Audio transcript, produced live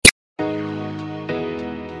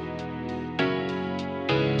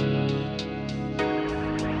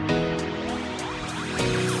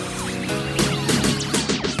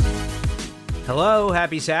Hello,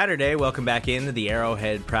 happy Saturday. Welcome back into the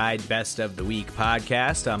Arrowhead Pride Best of the Week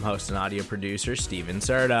podcast. I'm host and audio producer Steven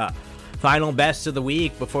Serta. Final best of the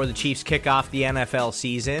week before the Chiefs kick off the NFL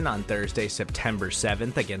season on Thursday, September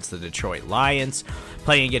 7th against the Detroit Lions.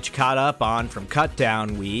 Plenty to get you caught up on from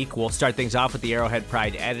Cutdown Week. We'll start things off with the Arrowhead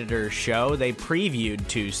Pride Editors Show. They previewed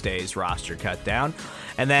Tuesday's roster cutdown.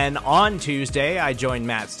 And then on Tuesday, I joined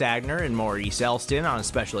Matt Stagner and Maurice Elston on a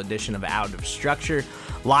special edition of Out of Structure,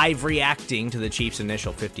 live reacting to the Chiefs'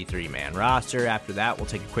 initial 53-man roster. After that, we'll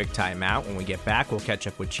take a quick timeout. When we get back, we'll catch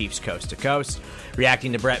up with Chiefs Coast to Coast,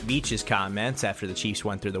 reacting to Brett Veach's comments after the Chiefs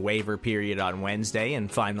went through the waiver period on Wednesday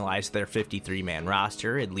and finalized their 53-man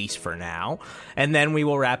roster, at least for now. And then we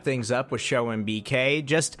will wrap things up with Show and BK,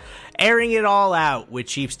 just airing it all out with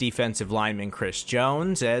Chiefs defensive lineman Chris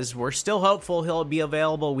Jones, as we're still hopeful he'll be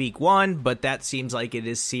available week one, but that seems like it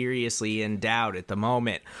is seriously in doubt at the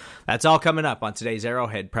moment. That's all coming up on today's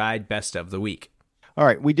Arrowhead Pride Best of the Week. All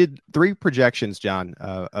right, we did 3 projections, John,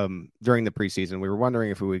 during the preseason. We were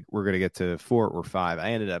wondering if we were going to get to 4 or 5.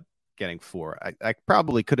 I ended up getting 4. I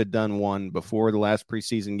probably could have done one before the last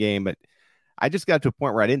preseason game, but I just got to a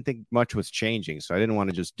point where I didn't think much was changing, so I didn't want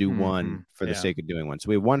to just do one for the sake of doing one. So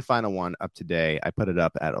we have one final one up today. I put it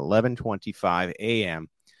up at 11:25 a.m.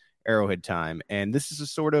 Arrowhead time, and this is a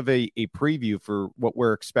sort of a preview for what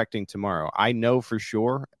we're expecting tomorrow. I know for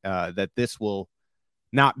sure that this will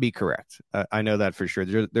not be correct. I know that for sure.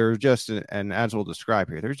 There's just, and as we'll describe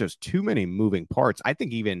here, there's just too many moving parts. I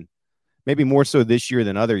think even maybe more so this year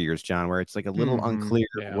than other years, John, where it's like a little unclear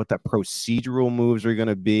what the procedural moves are going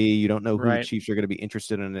to be. You don't know who the Chiefs are going to be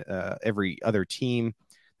interested in every other team.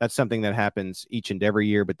 That's something that happens each and every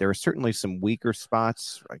year, but there are certainly some weaker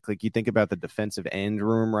spots. Like you think about the defensive end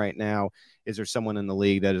room right now. Is there someone in the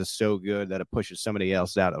league that is so good that it pushes somebody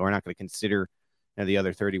else out? We're not going to consider the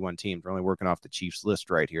other 31 teams. We're only working off the Chiefs list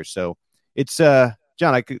right here. So it's, John,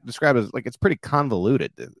 I could describe it as like it's pretty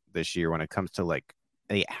convoluted this year when it comes to like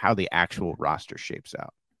how the actual roster shapes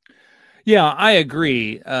out. Yeah, I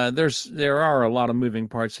agree. There are a lot of moving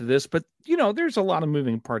parts to this, but there's a lot of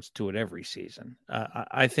moving parts to it every season.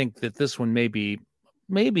 I think that this one may be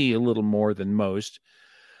a little more than most,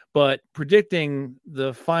 but predicting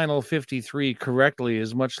the final 53 correctly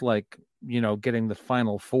is much like getting the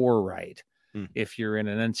final 4 right. If you're in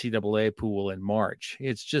an NCAA pool in March,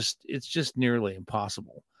 it's just nearly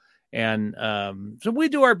impossible. And so we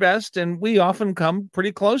do our best, and we often come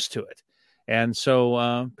pretty close to it. And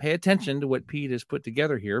so pay attention to what Pete has put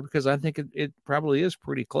together here, because I think it probably is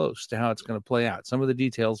pretty close to how it's going to play out. Some of the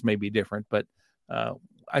details may be different, but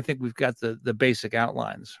I think we've got the basic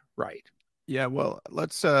outlines right. Yeah, well,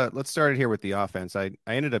 let's start it here with the offense. I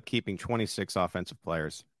ended up keeping 26 offensive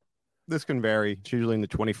players. This can vary. It's usually in the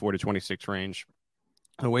 24 to 26 range.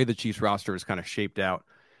 The way the Chiefs roster is kind of shaped out,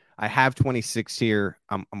 I have 26 here.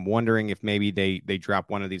 I'm wondering if maybe they drop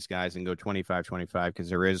one of these guys and go 25-25, because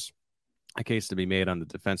there is a case to be made on the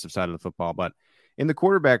defensive side of the football. But in the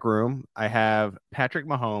quarterback room, I have Patrick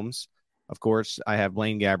Mahomes. Of course, I have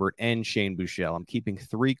Blaine Gabbert and Shane Buechele. I'm keeping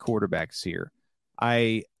 3 quarterbacks here.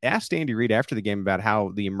 I asked Andy Reid after the game about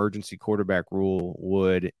how the emergency quarterback rule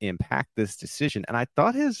would impact this decision, and I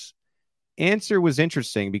thought his answer was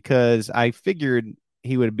interesting, because I figured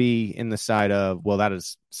he would be in the side of, well, that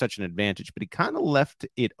is such an advantage, but he kind of left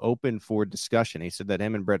it open for discussion. He said that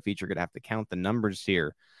him and Brett Veach are going to have to count the numbers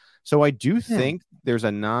here. So I do think there's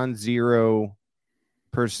a non-0%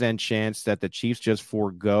 chance that the Chiefs just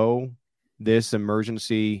forego this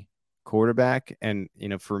emergency quarterback. And,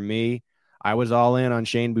 for me, I was all in on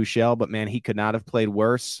Shane Buechele, but man, he could not have played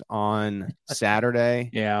worse on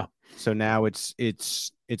Saturday. Yeah. So now it's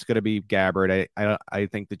going to be Gabbert. I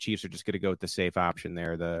think the Chiefs are just going to go with the safe option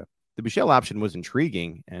there. The Buechele option was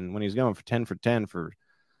intriguing, and when he's going for 10 for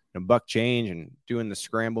buck change and doing the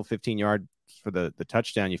scramble 15-yard for the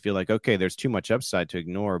touchdown, you feel like, okay, there's too much upside to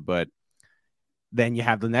ignore. But then you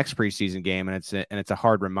have the next preseason game, and it's a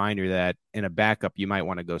hard reminder that in a backup you might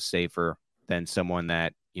want to go safer than someone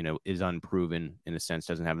that is unproven, in a sense,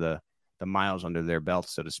 doesn't have the miles under their belt,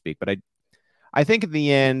 so to speak. But I think at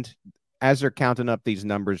the end, as they're counting up these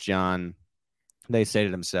numbers, John, they say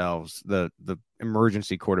to themselves, the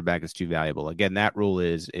emergency quarterback is too valuable. Again, that rule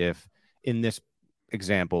is if, in this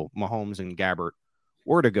example, Mahomes and Gabbert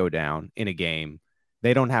were to go down in a game,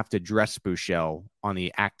 they don't have to dress Buechele on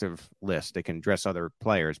the active list. They can dress other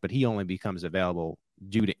players, but he only becomes available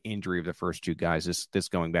due to injury of the first 2 guys. This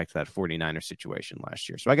going back to that 49er situation last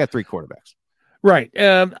year. So I got 3 quarterbacks. Right.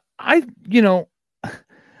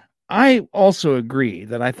 I also agree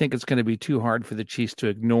that I think it's going to be too hard for the Chiefs to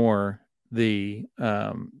ignore the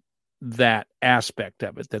that aspect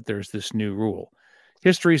of it, that there's this new rule.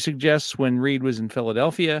 History suggests when Reed was in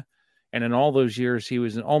Philadelphia, and in all those years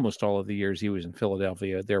almost all of the years he was in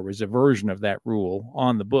Philadelphia, there was a version of that rule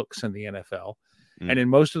on the books in the NFL. And in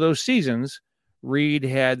most of those seasons, Reed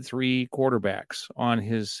had 3 quarterbacks on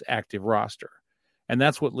his active roster. And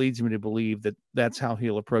that's what leads me to believe that that's how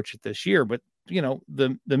he'll approach it this year. But,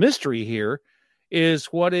 the mystery here is,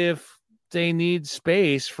 what if they need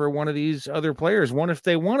space for one of these other players? What if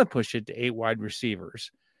they want to push it to 8 wide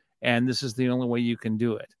receivers? And this is the only way you can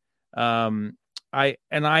do it. I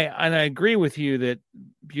agree with you that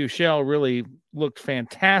Buechele really looked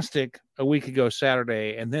fantastic a week ago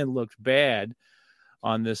Saturday, and then looked bad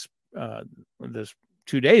on this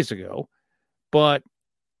 2 days ago. But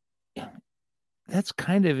that's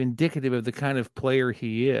kind of indicative of the kind of player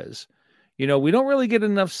he is. We don't really get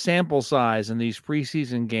enough sample size in these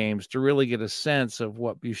preseason games to really get a sense of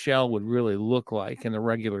what Buechele would really look like in the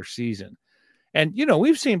regular season. And,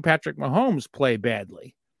 we've seen Patrick Mahomes play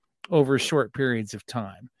badly over short periods of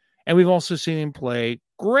time. And we've also seen him play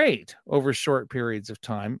great over short periods of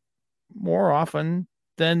time, more often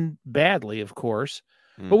than badly, of course.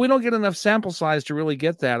 But we don't get enough sample size to really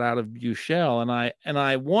get that out of Buechele. And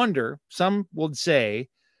I wonder, some would say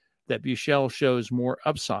that Buechele shows more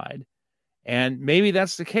upside. And maybe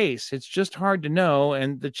that's the case. It's just hard to know.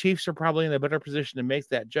 And the Chiefs are probably in a better position to make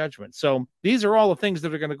that judgment. So these are all the things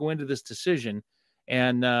that are going to go into this decision.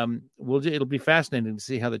 And it'll be fascinating to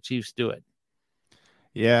see how the Chiefs do it.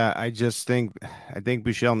 Yeah, I think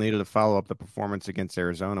Buechele needed to follow up the performance against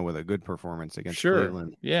Arizona with a good performance against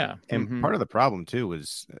Cleveland. Yeah. And part of the problem too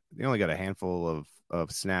was they only got a handful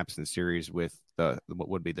of snaps and series with what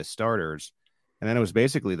would be the starters. And then it was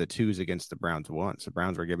basically the 2s against the Browns once. The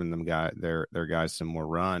Browns were giving them their guys some more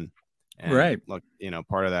run. And right. Look,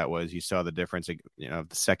 part of that was you saw the difference, the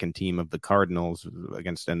second team of the Cardinals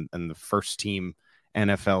against and the first team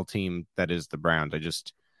NFL team that is the Browns.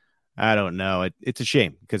 I don't know. It's a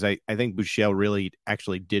shame because I think Buechele really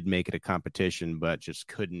actually did make it a competition, but just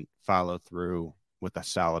couldn't follow through with a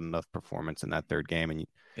solid enough performance in that third game. And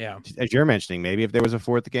as you're mentioning, maybe if there was a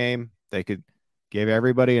fourth game, they could give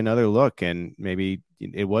everybody another look, and maybe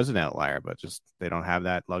it was an outlier, but just they don't have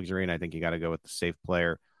that luxury. And I think you got to go with the safe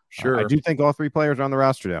player. Sure. I do think all 3 players are on the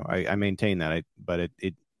roster now. I maintain that. But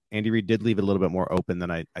Andy Reid did leave it a little bit more open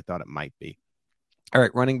than I thought it might be. All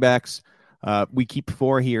right, running backs. We keep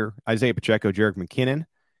 4 here: Isaiah Pacheco, Jerick McKinnon,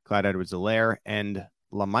 Clyde Edwards-Helaire, and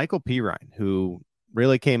LaMichael Pirine, who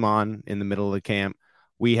really came on in the middle of the camp.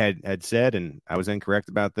 We had said, and I was incorrect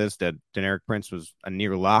about this, that Deneric Prince was a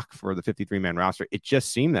near lock for the 53-man roster. It just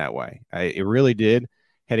seemed that way. It really did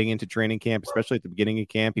heading into training camp, especially at the beginning of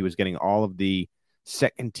camp. He was getting all of the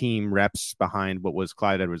second-team reps behind what was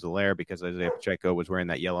Clyde Edwards-Helaire because Isaiah Pacheco was wearing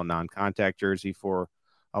that yellow non-contact jersey for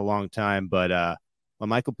a long time. But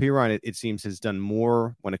Michael Pirine, it seems, has done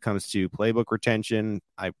more when it comes to playbook retention.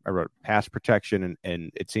 I wrote pass protection,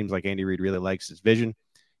 and it seems like Andy Reid really likes his vision.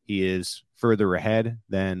 He is further ahead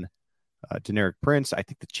than Deneric Prince. I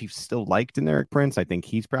think the Chiefs still like Deneric Prince. I think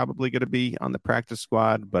he's probably going to be on the practice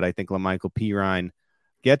squad, but I think LaMichael Pirine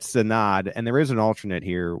gets the nod. And there is an alternate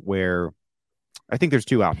here where I think there's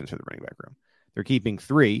 2 options for the running back room. They're keeping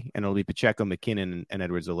 3, and it'll be Pacheco, McKinnon, and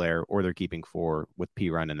Edwards-Helaire, or they're keeping 4 with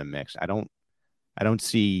Pirine in the mix. I don't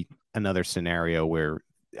see another scenario where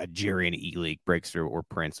a Jerian Ely breaks through or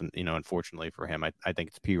Prince. And, unfortunately for him, I think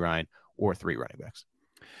it's Pirine or 3 running backs.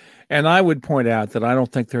 And I would point out that I don't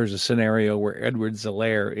think there's a scenario where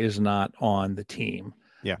Edwards-Helaire is not on the team.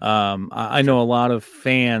 Yeah. I know a lot of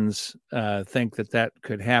fans think that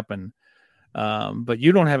could happen, but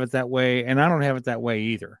you don't have it that way, and I don't have it that way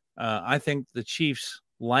either. I think the Chiefs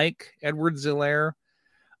like Edwards-Helaire.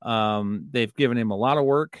 They've given him a lot of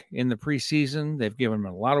work in the preseason. They've given him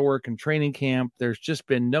a lot of work in training camp. There's just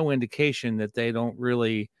been no indication that they don't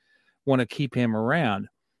really want to keep him around.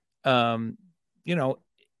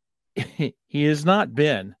 He has not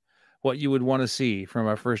been what you would want to see from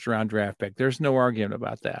a first-round draft pick. There's no argument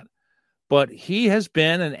about that. But he has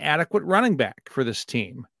been an adequate running back for this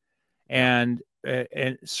team, and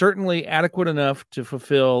certainly adequate enough to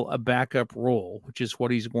fulfill a backup role, which is what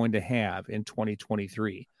he's going to have in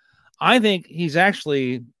 2023. I think he's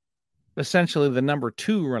actually essentially the number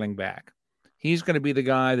 2 running back. He's going to be the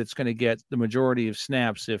guy that's going to get the majority of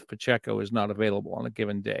snaps if Pacheco is not available on a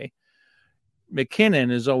given day.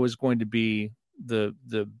 McKinnon is always going to be the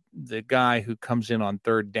guy who comes in on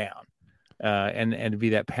third down and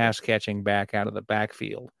be that pass catching back out of the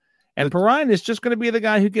backfield. And Pirine is just going to be the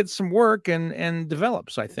guy who gets some work and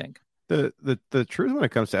develops, I think. The truth when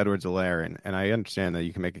it comes to Edwards-Helaire, and I understand that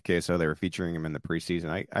you can make a case, they were featuring him in the preseason.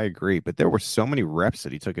 I agree, but there were so many reps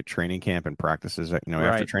that he took at training camp and practices.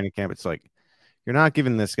 After training camp, it's like you're not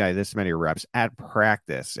giving this guy this many reps at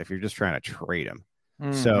practice if you're just trying to trade him.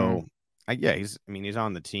 Mm-hmm. So, he's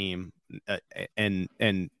on the team, and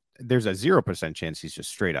there's a 0% chance he's just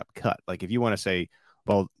straight up cut. Like, if you want to say,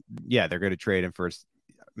 well, yeah, they're going to trade him first.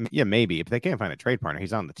 Yeah, maybe if they can't find a trade partner,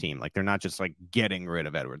 he's on the team. Like, they're not just like getting rid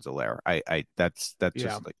of Edwards-Helaire. That's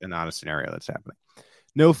just like not a scenario that's happening.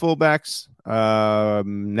 No fullbacks.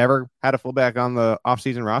 Never had a fullback on the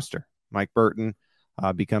offseason roster. Mike Burton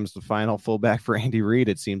becomes the final fullback for Andy Reid,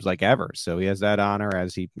 it seems like, ever. So he has that honor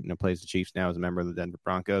as he plays the Chiefs now as a member of the Denver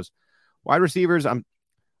Broncos. Wide receivers, I'm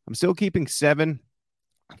still keeping 7.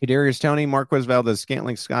 Kadarius Toney, Marquez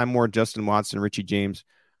Valdez-Scantling, Sky Moore, Justin Watson, Richie James,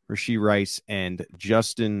 Rashee Rice, and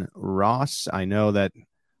Justin Ross. I know that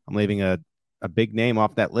I'm leaving a big name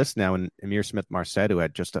off that list now, and Amir Smith-Marset, who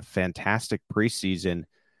had just a fantastic preseason.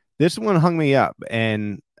 This one hung me up,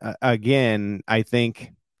 and again, I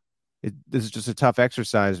think this is just a tough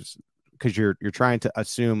exercise because you're trying to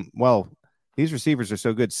assume, well, these receivers are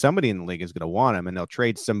so good, somebody in the league is going to want them, and they'll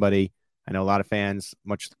trade somebody. I know a lot of fans,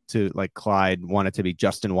 much to like Clyde, want it to be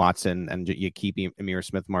Justin Watson, and you keep Amir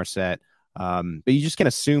Smith-Marset. But you just can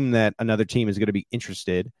assume that another team is going to be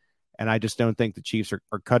interested. And I just don't think the Chiefs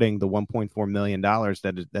are cutting the $1.4 million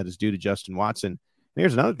that is due to Justin Watson. And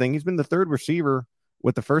here's another thing. He's been the third receiver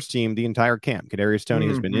with the first team the entire camp. Kadarius Toney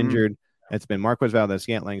has been injured. It's been Marquez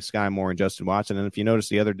Valdez-Scantling, Sky Moore, and Justin Watson. And if you notice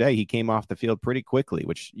the other day, he came off the field pretty quickly,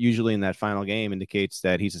 which usually in that final game indicates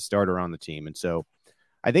that he's a starter on the team. And so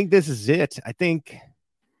I think this is it. I think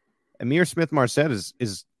Amir Smith-Marset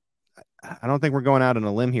is I don't think we're going out on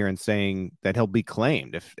a limb here and saying that he'll be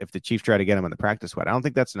claimed if the Chiefs try to get him on the practice squad. I don't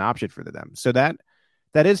think that's an option for them. So that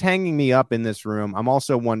is hanging me up in this room. I'm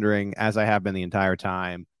also wondering, as I have been the entire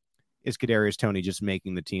time, is Kadarius Toney just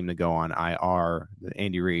making the team to go on IR?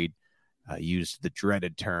 Andy Reid used the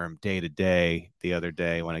dreaded term day-to-day the other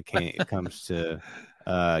day when it comes to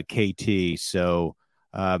KT. So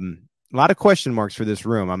a lot of question marks for this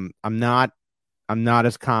room. I'm not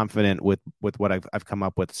as confident with what I've come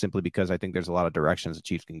up with, simply because I think there's a lot of directions the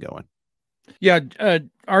Chiefs can go in. Yeah,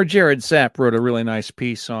 our Jared Sapp wrote a really nice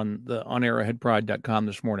piece on arrowheadpride.com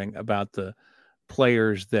this morning about the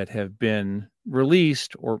players that have been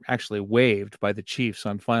released or actually waived by the Chiefs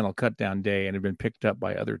on final cutdown day and have been picked up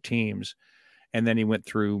by other teams. And then he went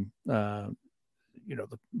through, the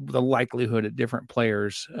likelihood that different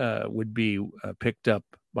players would be picked up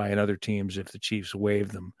by another teams if the Chiefs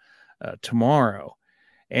waive them tomorrow.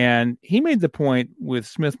 And he made the point with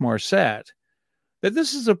Smith-Marset that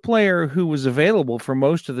this is a player who was available for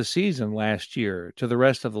most of the season last year to the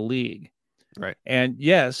rest of the league. Right. And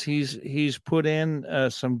yes, he's put in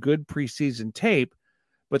some good preseason tape,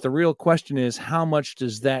 but the real question is, how much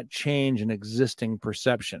does that change an existing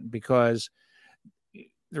perception? Because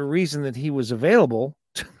the reason that he was available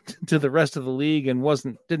to the rest of the league and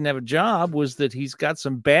didn't have a job was that he's got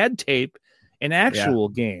some bad tape in actual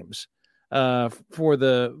games for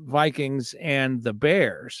the Vikings and the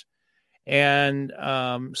Bears. And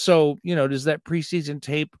so, does that preseason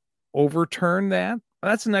tape overturn that?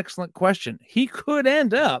 That's an excellent question. He could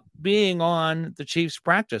end up being on the Chiefs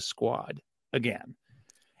practice squad again.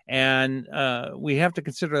 And we have to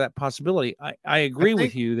consider that possibility. I agree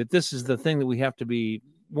with you that this is the thing that we have to be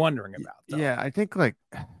wondering about, though. Yeah, I think like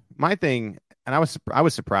my thing, and I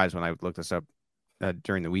was surprised when I looked this up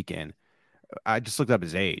during the weekend. I just looked up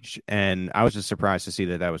his age, and I was just surprised to see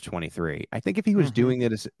that was 23. I think if he was doing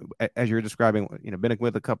it as you're describing, been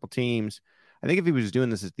with a couple teams, I think if he was doing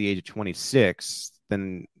this at the age of 26,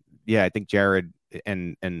 then yeah, I think Jared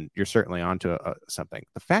and you're certainly onto something.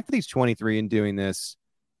 The fact that he's 23 and doing this,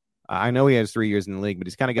 I know he has 3 years in the league, but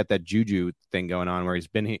he's kind of got that juju thing going on where he's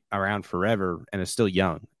been around forever and is still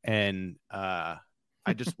young. And I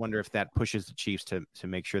just wonder if that pushes the Chiefs to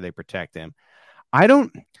make sure they protect him.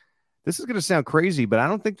 This is going to sound crazy, but I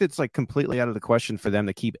don't think that's like completely out of the question for them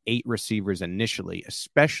to keep 8 receivers initially,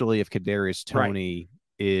 especially if Kadarius Toney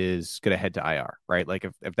is going to head to IR, right? Like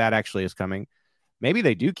if that actually is coming, maybe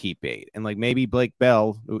they do keep 8. And like maybe Blake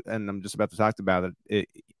Bell, and I'm just about to talk about it,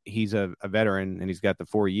 he's a veteran and he's got the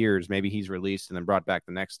 4 years. Maybe he's released and then brought back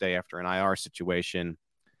the next day after an IR situation.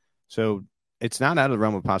 So it's not out of the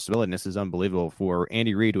realm of possibility. And this is unbelievable for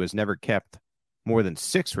Andy Reid, who has never kept more than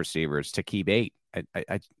 6 receivers, to keep 8.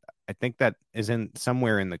 I think that is in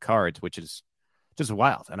somewhere in the cards, which is just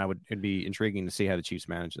wild. And it'd be intriguing to see how the Chiefs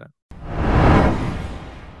manage that.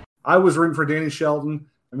 I was rooting for Danny Shelton.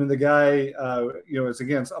 I mean, the guy, is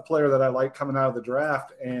again a player that I like coming out of the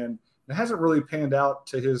draft, and it hasn't really panned out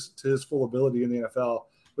to his full ability in the NFL.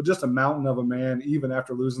 But just a mountain of a man, even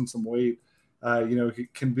after losing some weight, he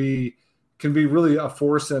can be really a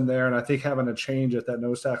force in there. And I think having a change at that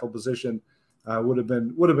nose tackle position would have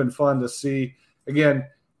been fun to see. Again,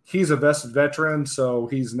 he's a vested veteran, so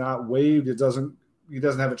he's not waived. He doesn't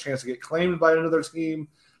have a chance to get claimed by another team.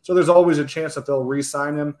 So there's always a chance that they'll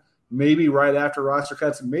re-sign him, maybe right after roster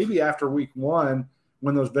cuts, maybe after week 1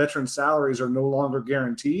 when those veteran salaries are no longer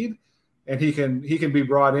guaranteed, and he can be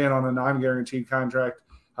brought in on a non-guaranteed contract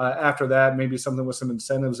after that, maybe something with some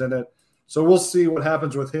incentives in it. So we'll see what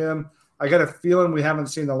happens with him. I got a feeling we haven't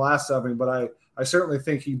seen the last of him, but I certainly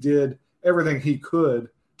think he did everything he could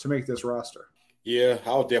to make this roster. Yeah,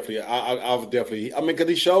 I was definitely. I mean, because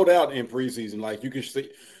he showed out in preseason. Like you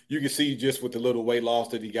can see just with the little weight loss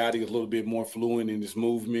that he got, he was a little bit more fluent in his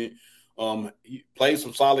movement. He played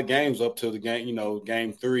some solid games up to the game,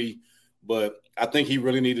 game 3. But I think he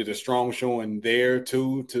really needed a strong showing there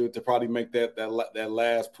too to probably make that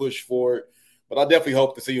last push for it. But I definitely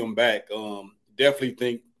hope to see him back. Definitely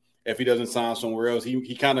think if he doesn't sign somewhere else,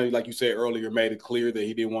 he kind of, like you said earlier, made it clear that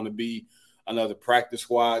he didn't want to be another practice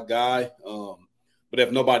squad guy. But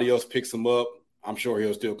if nobody else picks him up, I'm sure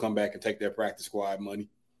he'll still come back and take that practice squad money.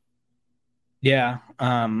 Yeah.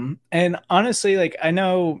 And honestly, like, I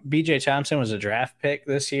know BJ Thompson was a draft pick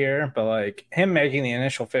this year, but like him making the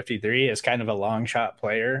initial 53 is kind of a long shot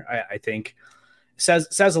player. I think says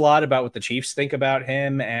a lot about what the Chiefs think about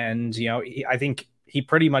him. And, I think he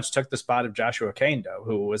pretty much took the spot of Joshua Kendo,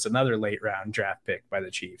 who was another late round draft pick by the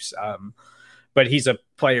Chiefs. But he's a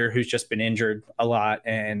player who's just been injured a lot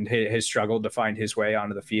and has struggled to find his way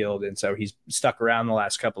onto the field. And so he's stuck around the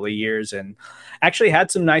last couple of years and actually had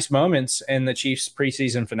some nice moments in the Chiefs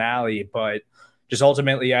preseason finale. But just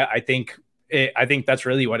ultimately, I think that's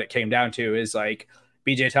really what it came down to is like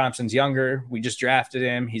BJ Thompson's younger. We just drafted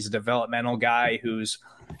him. He's a developmental guy who's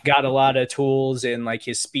got a lot of tools in like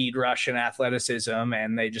his speed, rush, and athleticism.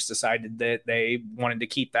 And they just decided that they wanted to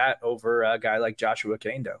keep that over a guy like Joshua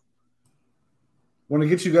Kendo. Want to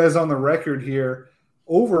get you guys on the record here.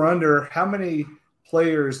 Over under, how many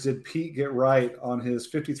players did Pete get right on his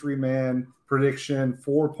 53-man prediction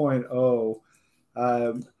 4.0?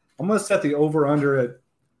 I'm going to set the over under at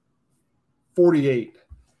 48.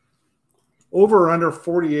 Over or under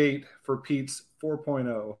 48 for Pete's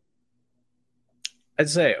 4.0. I'd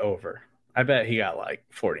say over. I bet he got like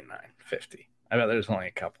 49, 50. I bet there's only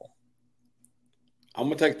a couple. I'm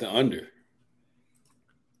going to take the under.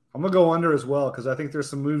 I'm going to go under as well because I think there's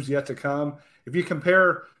some moves yet to come. If you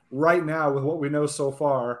compare right now with what we know so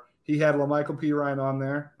far, he had LaMichael Pirine on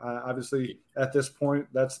there. Obviously, at this point,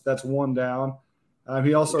 that's one down.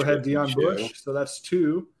 He also had Deion Bush, so that's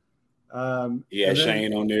 2. Yeah,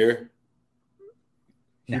 Shane on there.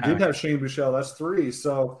 He did have Shane Buechele. That's 3.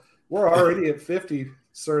 So we're already at 50,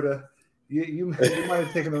 Serta. You might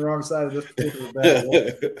have taken the wrong side of this particular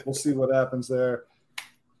bet. We'll see what happens there.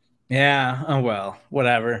 Yeah. Oh, well,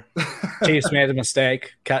 whatever. Chiefs made a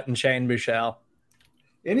mistake cutting Shane Buechele.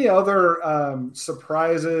 Any other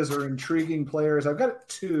surprises or intriguing players? I've got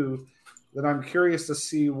 2 that I'm curious to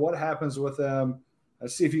see what happens with them.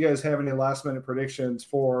 See if you guys have any last-minute predictions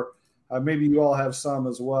for maybe you all have some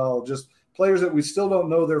as well. Just players that we still don't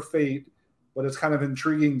know their fate, but it's kind of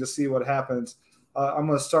intriguing to see what happens. I'm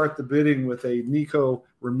going to start the bidding with a Nico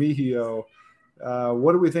Remigio.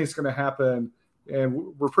 What do we think is going to happen?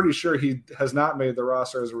 And we're pretty sure he has not made the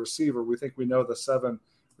roster as a receiver. We think we know the 7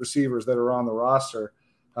 receivers that are on the roster.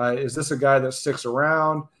 Is this a guy that sticks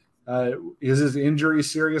around? Is his injury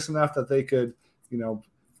serious enough that they could,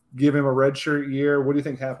 give him a redshirt year? What do you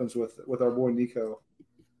think happens with our boy Nico?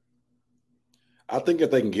 I think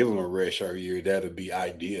if they can give him a redshirt year, that would be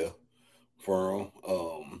ideal for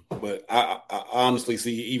him. But I honestly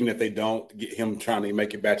see, even if they don't get him trying to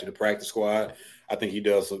make it back to the practice squad, I think he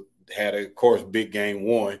had a, of course, big game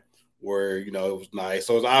 1 where, it was nice.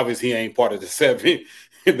 So it's obvious he ain't part of the 7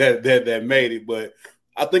 that made it. But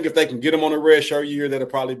I think if they can get him on a red shirt year, that'll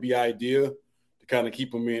probably be ideal to kind of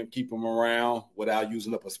keep him around without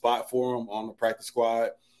using up a spot for him on the practice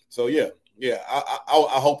squad. So, yeah,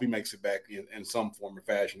 I hope he makes it back in some form or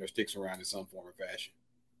fashion or sticks around in some form or fashion.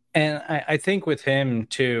 And I think with him,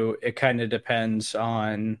 too, it kind of depends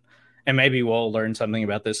on – and maybe we'll learn something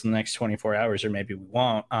about this in the next 24 hours, or maybe we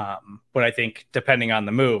won't. But I think depending on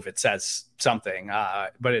the move, it says something.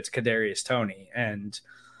 But it's Kadarius Toney. And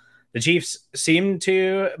the Chiefs seem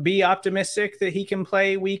to be optimistic that he can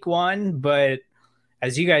play week 1. But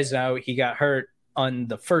as you guys know, he got hurt on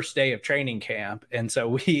the first day of training camp. And so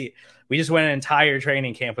we just went an entire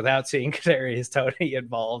training camp without seeing Kadarius Toney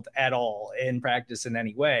involved at all in practice in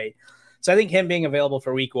any way. So I think him being available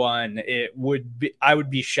for week 1, I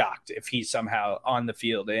would be shocked if he's somehow on the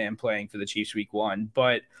field and playing for the Chiefs week 1.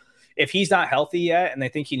 But if he's not healthy yet and they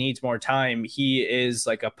think he needs more time, he is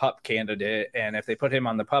like a PUP candidate. And if they put him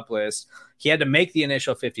on the PUP list, he had to make the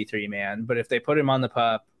initial 53 man. But if they put him on the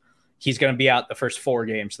PUP, he's going to be out the first 4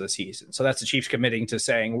 games of the season. So that's the Chiefs committing to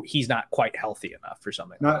saying he's not quite healthy enough for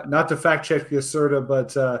something. Not to fact check Yaserta,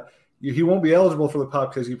 but he won't be eligible for the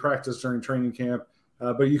PUP because he practiced during training camp.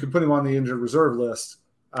 But you can put him on the injured reserve list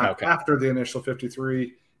after the initial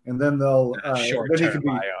 53, and then they'll short-term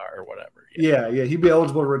IR or whatever. Yeah, he'd be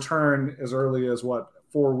eligible to return as early as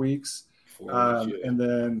 4 weeks, and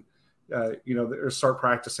then start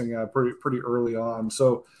practicing pretty early on.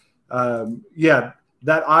 So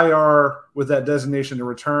that IR with that designation to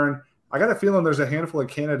return, I got a feeling there's a handful of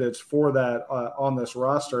candidates for that on this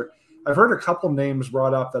roster. I've heard a couple names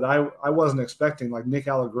brought up that I wasn't expecting, like Nick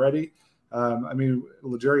Allegretti.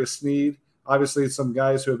 L'Jarius Sneed. Obviously, some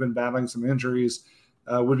guys who have been battling some injuries.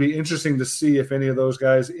 Would be interesting to see if any of those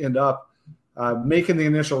guys end up making the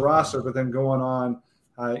initial roster, but then going on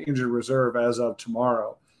injured reserve as of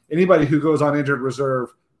tomorrow. Anybody who goes on injured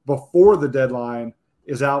reserve before the deadline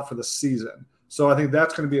is out for the season. So I think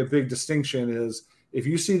that's going to be a big distinction is if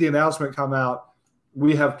you see the announcement come out,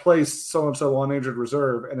 we have placed so-and-so on injured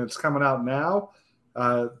reserve, and it's coming out now,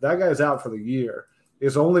 that guy's out for the year.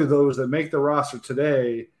 It's only those that make the roster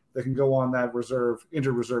today that can go on that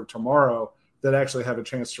injured reserve tomorrow that actually have a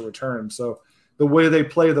chance to return. So the way they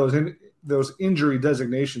play those injury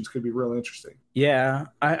designations could be real interesting. Yeah,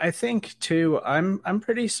 I think too. I'm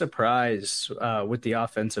pretty surprised with the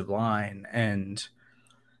offensive line, and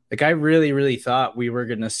like I really thought we were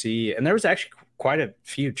going to see. And there was actually quite a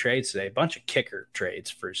few trades today, a bunch of kicker trades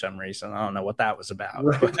for some reason. I don't know what that was about,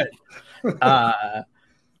 right.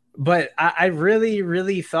 But I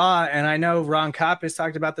really thought, and I know Ron Kopp has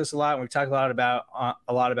talked about this a lot, and we've talked a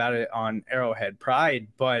lot about it on Arrowhead Pride,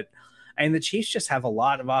 but the Chiefs just have a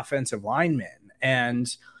lot of offensive linemen.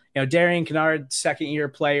 And, Darian Kennard, second-year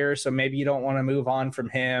player, so maybe you don't want to move on from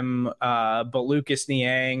him. But Lucas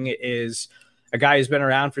Niang is a guy who's been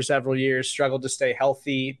around for several years, struggled to stay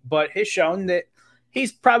healthy, but has shown that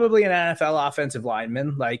he's probably an NFL offensive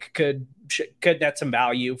lineman, like could net some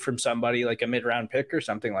value from somebody like a mid-round pick or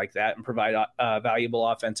something like that and provide valuable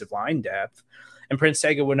offensive line depth. And Prince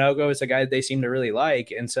Tega Winogo is a guy that they seem to really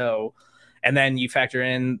like. And then you factor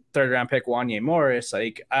in third-round pick Wanye Morris.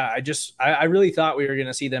 Like I really thought we were going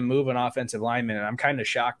to see them move an offensive lineman, and I'm kind of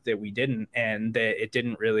shocked that we didn't, and that it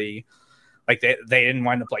didn't really like they didn't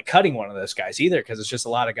wind up like cutting one of those guys either, because it's just a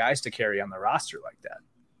lot of guys to carry on the roster like that.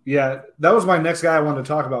 Yeah, that was my next guy I wanted to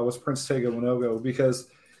talk about was Prince Tega Winogo, because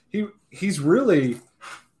he's really,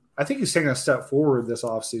 I think he's taking a step forward this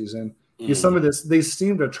offseason. He's somebody that they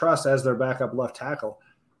seem to trust as their backup left tackle.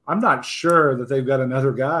 I'm not sure that they've got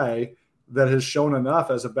another guy that has shown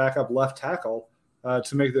enough as a backup left tackle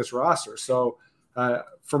to make this roster. So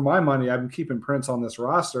for my money, I'm keeping Prince on this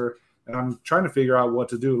roster, and I'm trying to figure out what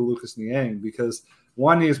to do to Lucas Niang, because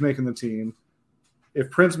Wanye is making the team. If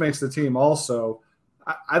Prince makes the team also,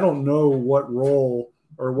 I don't know what role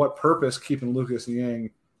or what purpose keeping Lucas Niang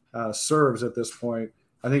serves at this point.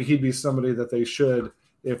 I think he'd be somebody that they should,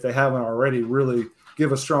 if they haven't already, really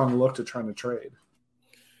give a strong look to trying to trade.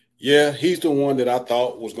 Yeah, he's the one that I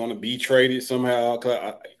thought was going to be traded somehow.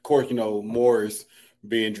 Of course, Morris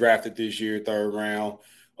being drafted this year, 3rd round.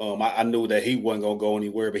 I knew that he wasn't going to go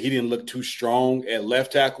anywhere, but he didn't look too strong at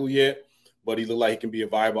left tackle yet. But he looked like he can be a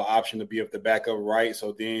viable option to be up the backup right.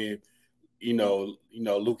 So then,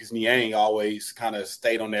 Lucas Niang always kind of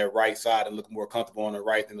stayed on that right side and looked more comfortable on the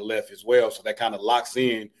right than the left as well. So that kind of locks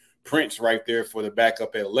in Prince right there for the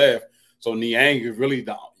backup at left. So Niang is really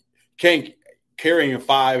carrying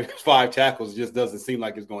five tackles just doesn't seem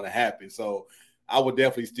like it's going to happen. So I would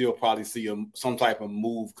definitely still probably see some type of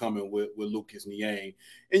move coming with Lucas Niang.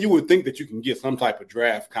 And you would think that you can get some type of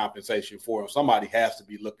draft compensation for him. Somebody has to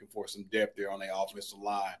be looking for some depth there on their offensive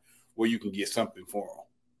line where you can get something for him.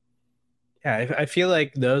 Yeah, I feel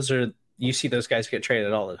like you see those guys get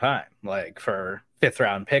traded all the time, like for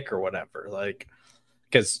 5th-round pick or whatever. Like,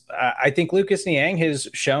 because I think Lucas Niang has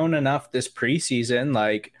shown enough this preseason,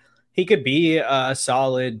 like he could be a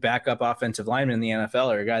solid backup offensive lineman in the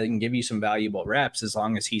NFL, or a guy that can give you some valuable reps as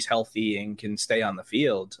long as he's healthy and can stay on the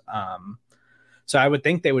field. So I would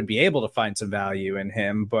think they would be able to find some value in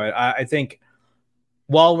him. But I think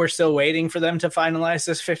while we're still waiting for them to finalize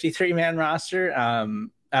this 53-man roster,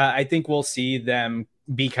 I think we'll see them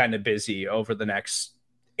be kind of busy over the next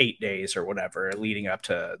 8 days or whatever leading up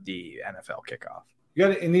to the NFL kickoff. You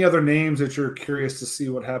got any other names that you're curious to see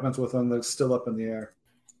what happens with them that's still up in the air?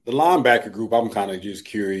 The linebacker group, I'm kind of just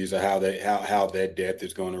curious of how that depth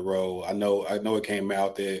is going to roll. I know it came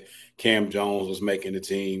out that Cam Jones was making the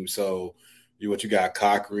team, so You got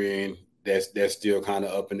Cochran. That's still kind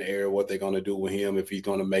of up in the air what they're going to do with him, if he's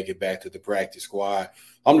going to make it back to the practice squad.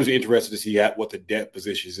 I'm just interested to see what the depth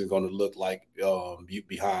positions is going to look like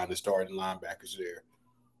behind the starting linebackers there.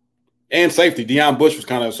 And safety. Deion Bush was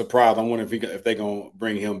kind of surprised. I'm wondering if they're going to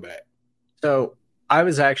bring him back. So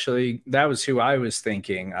that was who I was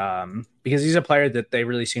thinking, because he's a player that they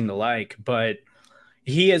really seem to like, but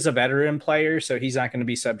he is a veteran player, so he's not going to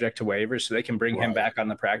be subject to waivers, so they can bring him back on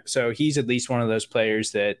the practice. So he's at least one of those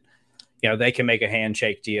players that, they can make a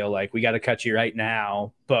handshake deal. Like, we got to cut you right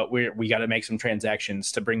now, but we got to make some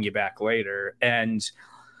transactions to bring you back later. And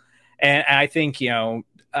I think,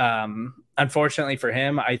 unfortunately for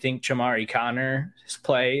him, I think Chamari Connor's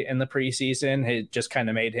play in the preseason had just kind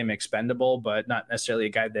of made him expendable, but not necessarily a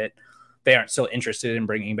guy that they aren't still interested in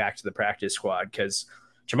bringing back to the practice squad, because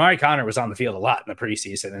Chamari Connor was on the field a lot in the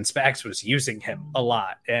preseason, and Spags was using him a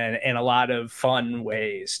lot and in a lot of fun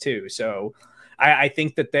ways too. So I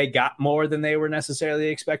think that they got more than they were necessarily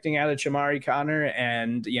expecting out of Chamari Connor.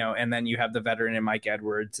 And, and then you have the veteran in Mike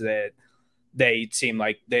Edwards that they seem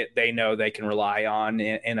like they know they can rely on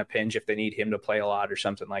in a pinch if they need him to play a lot or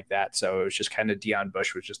something like that. So it was just kind of Deion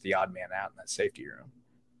Bush was just the odd man out in that safety room.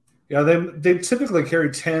 Yeah, they typically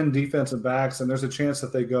carry 10 defensive backs, and there's a chance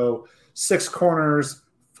that they go 6 corners,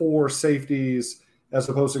 4 safeties, as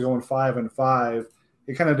opposed to going 5 and 5.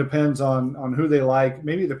 It kind of depends on who they like.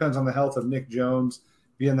 Maybe it depends on the health of Nick Jones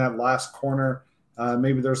being that last corner.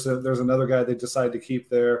 Maybe there's another guy they decide to keep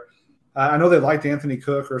there. I know they liked Anthony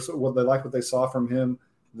Cook, or what they liked what they saw from him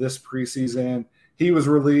this preseason. He was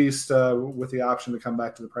released with the option to come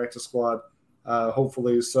back to the practice squad,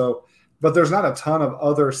 hopefully. So, but there's not a ton of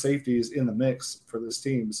other safeties in the mix for this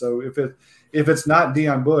team. So if it's not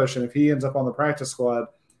Deion Bush, and if he ends up on the practice squad,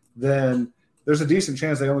 then there's a decent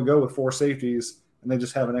chance they only go with 4 safeties and they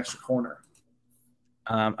just have an extra corner.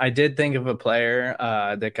 I did think of a player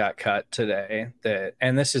that got cut today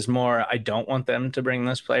and this is more, I don't want them to bring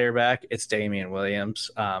this player back. It's Damian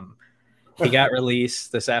Williams. He got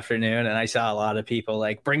released this afternoon, and I saw a lot of people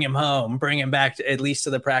like, bring him home, bring him back at least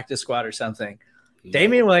to the practice squad or something. No.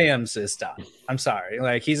 Damian Williams is done. I'm sorry.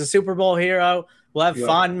 Like, he's a Super Bowl hero. We'll have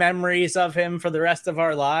fond memories of him for the rest of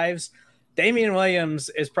our lives. Damian Williams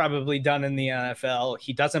is probably done in the NFL.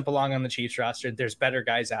 He doesn't belong on the Chiefs roster. There's better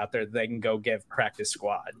guys out there that they can go give practice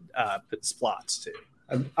squad slots to.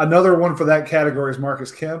 Another one for that category is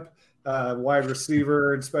Marcus Kemp, wide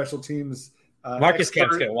receiver and special teams. Marcus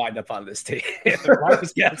Kemp's going to wind up on this team.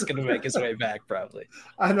 Marcus Kemp's going to make his way back probably.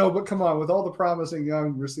 I know, but come on. With all the promising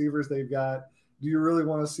young receivers they've got, do you really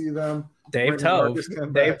want to see them? Dave Tove's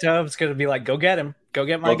going to be like, go get him. Go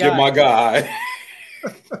get my guy. Get my guy.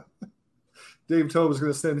 Dave Tobe is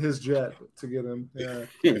going to send his jet to get him. Yeah.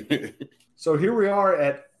 So here we are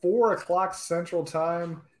at 4:00 Central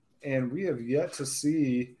Time, and we have yet to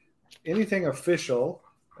see anything official.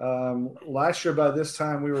 Last year by this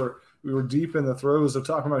time we were deep in the throes of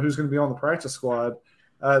talking about who's going to be on the practice squad.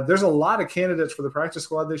 There's a lot of candidates for the practice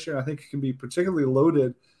squad this year, and I think it can be particularly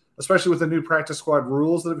loaded, especially with the new practice squad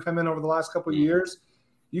rules that have come in over the last couple of years.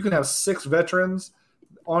 You can have 6 veterans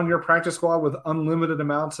on your practice squad with unlimited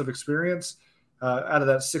amounts of experience. Out of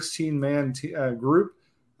that 16-man group,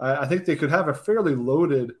 I think they could have a fairly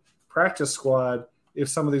loaded practice squad if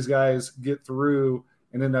some of these guys get through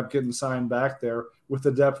and end up getting signed back there with the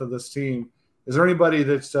depth of this team. Is there anybody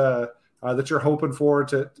that you're hoping for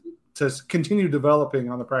to continue developing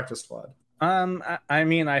on the practice squad? I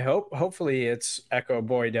mean, hopefully it's Echo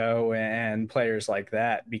Boydo and players like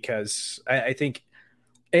that, because I think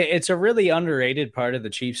it's a really underrated part of the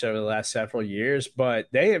Chiefs over the last several years, but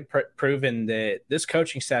they have proven that this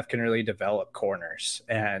coaching staff can really develop corners,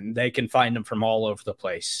 and they can find them from all over the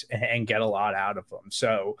place and get a lot out of them.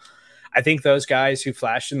 So I think those guys who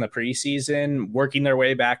flashed in the preseason, working their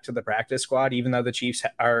way back to the practice squad, even though the Chiefs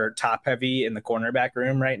are top heavy in the cornerback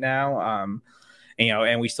room right now,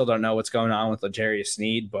 and we still don't know what's going on with L'Jarius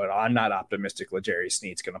Sneed, but I'm not optimistic L'Jarius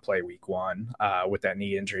Sneed's going to play week 1 with that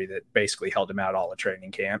knee injury that basically held him out all of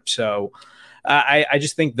training camp. So I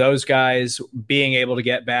just think those guys being able to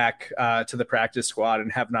get back to the practice squad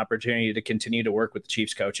and have an opportunity to continue to work with the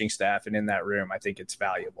Chiefs coaching staff and in that room, I think it's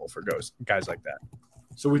valuable for guys like that.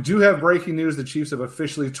 So we do have breaking news. The Chiefs have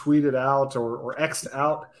officially tweeted out or X'd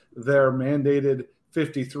out their mandated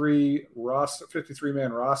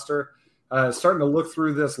 53-man roster. Starting to look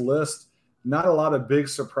through this list, not a lot of big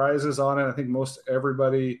surprises on it. I think most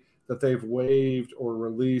everybody that they've waived or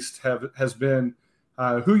released has been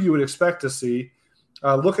who you would expect to see.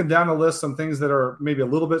 Looking down the list, some things that are maybe a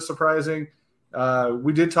little bit surprising.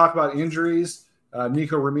 We did talk about injuries.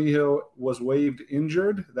 Nico Remigio was waived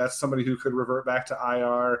injured. That's somebody who could revert back to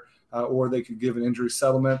IR, or they could give an injury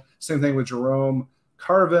settlement. Same thing with Jerome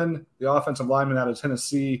Carvin, the offensive lineman out of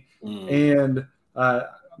Tennessee. And,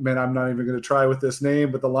 man, I'm not even going to try with this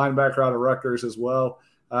name, but the linebacker out of Rutgers as well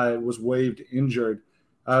was waived injured.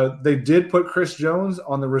 They did put Chris Jones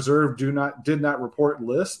on the reserve did not report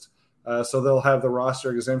list. So they'll have the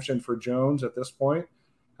roster exemption for Jones at this point.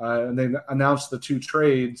 And they announced the 2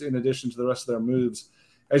 trades in addition to the rest of their moves.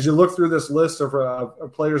 As you look through this list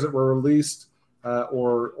of players that were released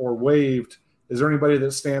or waived, is there anybody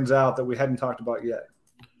that stands out that we hadn't talked about yet?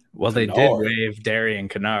 Well, they did waive Darian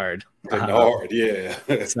Kennard. Yeah.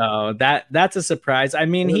 So that's a surprise. I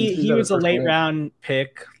mean, he was a late round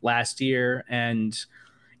pick last year, and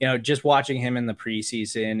just watching him in the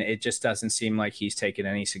preseason, it just doesn't seem like he's taken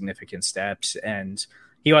any significant steps. And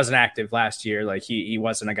he wasn't active last year. Like he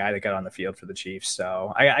wasn't a guy that got on the field for the Chiefs.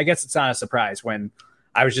 So I guess it's not a surprise when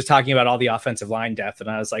I was just talking about all the offensive line depth,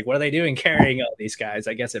 and I was like, what are they doing carrying all these guys?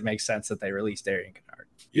 I guess it makes sense that they released Darian Kennard.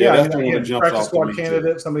 Yeah, that's the one that jumps practice squad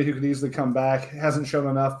candidate, somebody who could easily come back, hasn't shown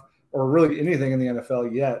enough or really anything in the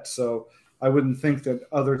NFL yet. So I wouldn't think that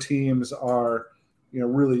other teams are,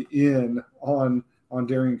 really in on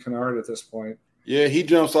Darian Kennard at this point. Yeah, he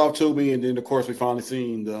jumps off to me, and then of course we finally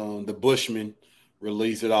seen the Bushman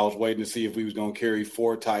release it. I was waiting to see if we was going to carry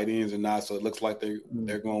 4 tight ends or not. So it looks like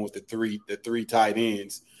they're going with the three tight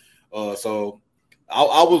ends. So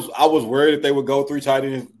I was worried that they would go 3 tight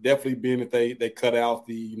ends, definitely being that they cut out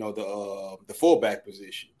the fullback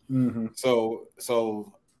position. Mm-hmm. So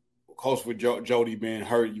of course with Jody being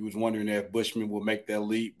hurt, you was wondering if Bushman will make that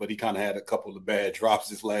leap, but he kind of had a couple of bad drops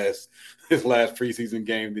his last preseason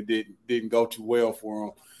game that didn't go too well for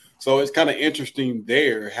him. So it's kind of interesting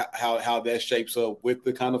there how that shapes up with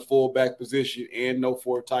the kind of fullback position and no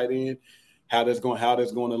 4 tight end, how that's going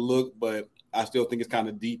to look. But I still think it's kind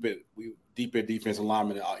of deep at defensive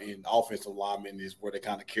lineman and offensive lineman is where they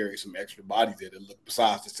kind of carry some extra bodies there that look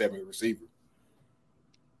besides the 7 receiver.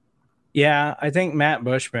 Yeah, I think Matt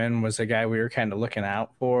Bushman was a guy we were kind of looking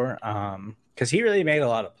out for because he really made a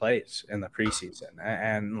lot of plays in the preseason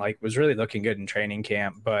and was really looking good in training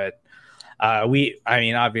camp. But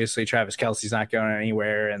obviously Travis Kelce's not going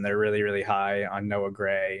anywhere, and they're really, really high on Noah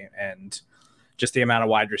Gray, and just the amount of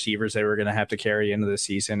wide receivers they were going to have to carry into the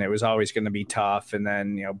season, it was always going to be tough. And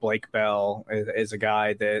then, Blake Bell is a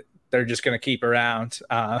guy that they're just going to keep around.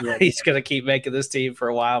 He's going to keep making this team for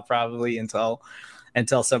a while, probably until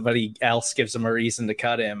somebody else gives him a reason to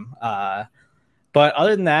cut him. But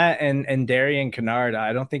other than that, and Darian Kennard,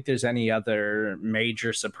 I don't think there's any other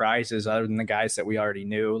major surprises other than the guys that we already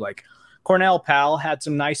knew. Like Cornell Powell had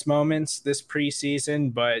some nice moments this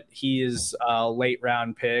preseason, but he is a late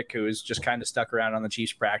round pick who is just kind of stuck around on the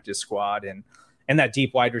Chiefs practice squad. And in that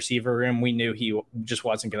deep wide receiver room, we knew he just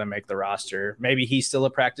wasn't going to make the roster. Maybe he's still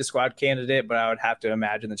a practice squad candidate, but I would have to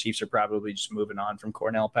imagine the Chiefs are probably just moving on from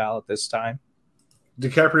Cornell Powell at this time.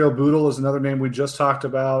 DiCaprio Bootle is another name we just talked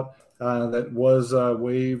about that was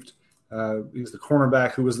waived. He's the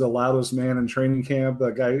cornerback who was the loudest man in training camp,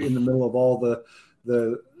 the guy in the middle of all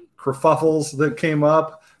the kerfuffles that came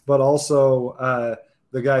up, but also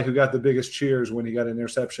the guy who got the biggest cheers when he got an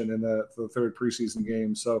interception in the 3rd preseason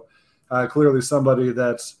game. So clearly somebody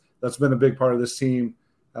that's been a big part of this team,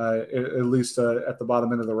 at least at the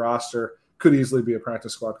bottom end of the roster, could easily be a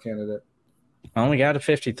practice squad candidate. Well, we got a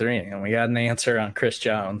 53, and we got an answer on Chris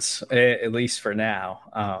Jones, at least for now.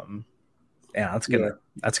 That's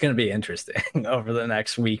gonna be interesting over the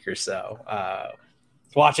next week or so.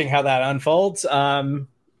 Watching how that unfolds. I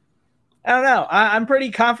don't know. I'm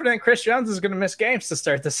pretty confident Chris Jones is going to miss games to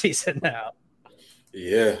start the season now.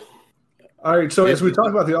 Yeah. All right. So as we talk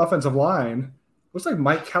about the offensive line, looks like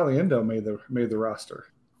Mike Caliendo made the roster.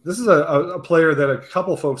 This is a player that a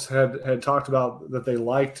couple folks had talked about that they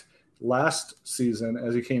liked last season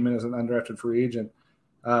as he came in as an undrafted free agent.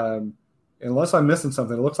 Unless I'm missing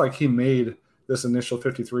something, it looks like he made this initial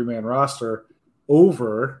 53-man roster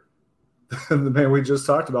over the man we just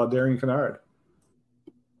talked about, Darian Kennard.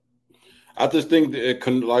 I just think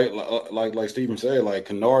that like Steven said, like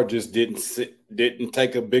Kennard just didn't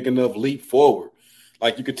take a big enough leap forward.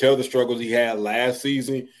 Like you could tell the struggles he had last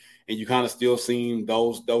season, and you kind of still seeing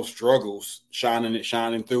those struggles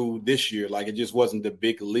shining through this year. Like it just wasn't the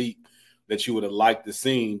big leap that you would have liked to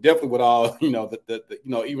see. Definitely with all,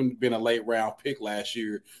 even being a late round pick last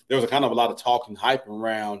year, there was a kind of a lot of talk and hype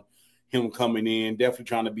around him coming in, definitely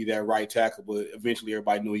trying to be that right tackle, but eventually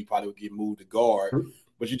everybody knew he probably would get moved to guard.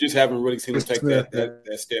 But you just haven't really seen him take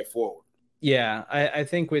that step forward. Yeah, I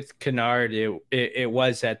think with Kennard, it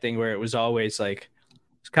was that thing where it was always like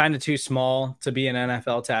it's kind of too small to be an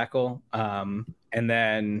NFL tackle. and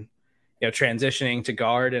then transitioning to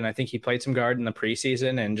guard. And I think he played some guard in the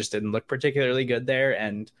preseason and just didn't look particularly good there.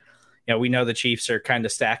 And we know the Chiefs are kind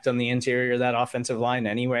of stacked on the interior of that offensive line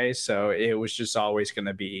anyway, so it was just always going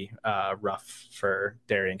to be rough for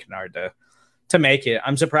Darian Kinnard to make it.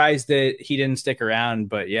 I'm surprised that he didn't stick around,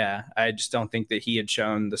 but yeah, I just don't think that he had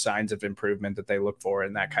shown the signs of improvement that they look for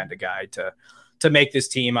in that kind of guy to make this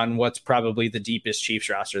team on what's probably the deepest Chiefs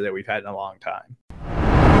roster that we've had in a long time.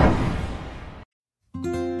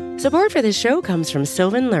 Support for this show comes from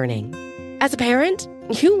Sylvan Learning. As a parent,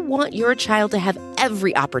 you want your child to have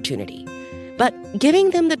every opportunity, but giving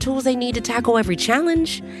them the tools they need to tackle every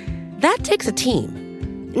challenge, that takes a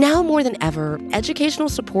team. Now more than ever, educational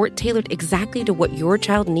support tailored exactly to what your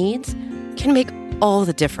child needs can make all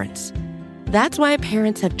the difference. That's why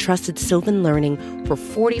parents have trusted Sylvan Learning for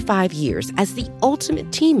 45 years as the ultimate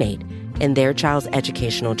teammate in their child's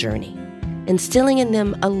educational journey, instilling in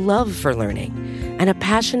them a love for learning and a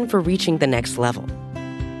passion for reaching the next level.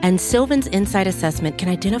 And Sylvan's Insight Assessment can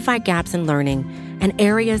identify gaps in learning and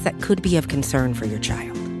areas that could be of concern for your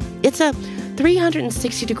child. It's a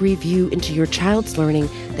 360-degree view into your child's learning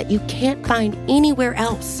that you can't find anywhere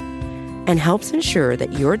else, and helps ensure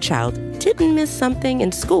that your child didn't miss something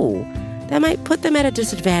in school that might put them at a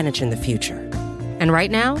disadvantage in the future. And right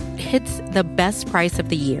now, it's the best price of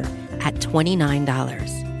the year at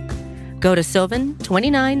 $29. Go to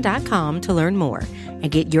sylvan29.com to learn more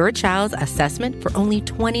and get your child's assessment for only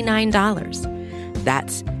 $29.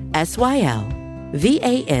 That's SYLVAN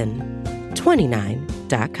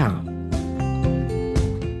 29.com.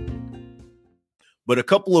 But a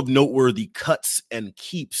couple of noteworthy cuts and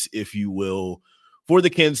keeps, if you will, for the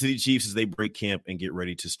Kansas City Chiefs as they break camp and get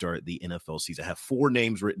ready to start the NFL season. I have 4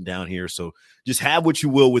 names written down here, so just have what you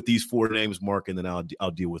will with these 4 names, Mark, and then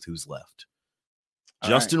I'll deal with who's left.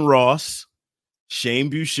 Justin Ross, Shane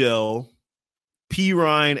Buechele, P.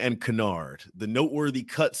 Ryan, and Kinnard. The noteworthy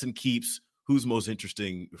cuts and keeps, who's most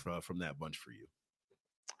interesting from that bunch for you?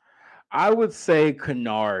 I would say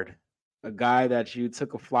Kinnard, a guy that you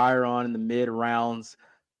took a flyer on in the mid rounds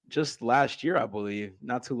just last year, I believe,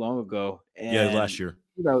 not too long ago. And, last year.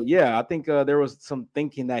 I think there was some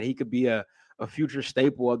thinking that he could be a future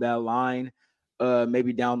staple of that line,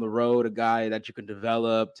 maybe down the road, a guy that you can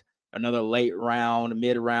develop, another late round,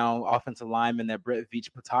 mid-round offensive lineman that Brett Veach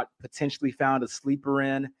potentially found a sleeper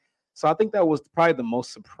in. So I think that was probably the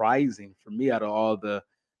most surprising for me out of all the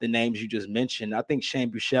names you just mentioned. I think Shane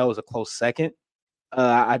Buechele was a close second.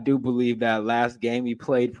 I do believe that last game he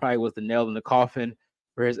played probably was the nail in the coffin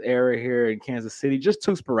for his era here in Kansas City. Just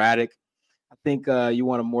too sporadic. I think you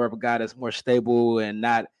want more of a guy that's more stable and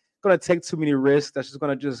not going to take too many risks. That's just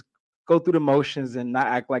going to just go through the motions and not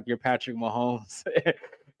act like you're Patrick Mahomes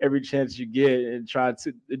every chance you get and try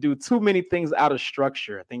to do too many things out of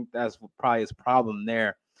structure. I think that's probably his problem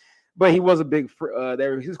there. But he was a big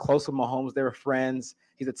he was close to Mahomes. They were friends.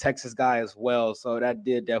 He's a Texas guy as well. So that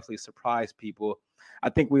did definitely surprise people. I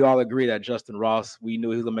think we all agree that Justin Ross, we knew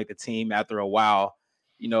he was going to make the team after a while,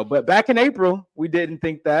 but back in April, we didn't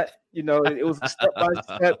think that, it was a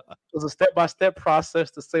step-by-step, step-by-step process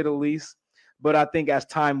to say the least. But I think as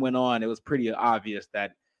time went on, it was pretty obvious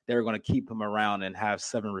that they were going to keep him around and have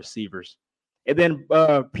 7 receivers. And then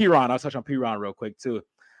P-Ron, I'll touch on P-Ron real quick too.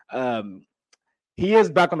 He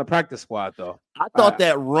is back on the practice squad, though. I thought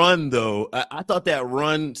that run, though. I thought that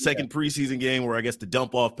run, second preseason game where I guess the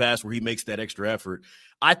dump-off pass where he makes that extra effort,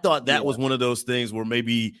 I thought that was one of those things where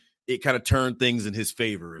maybe it kind of turned things in his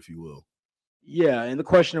favor, if you will. Yeah, and the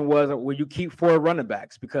question was, will you keep 4 running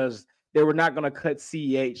backs? Because they were not going to cut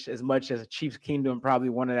CEH as much as Chiefs Kingdom probably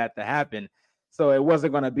wanted that to happen. So it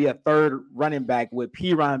wasn't going to be a third running back with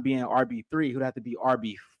P-Ron being RB3, who'd have to be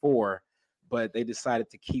RB4. But they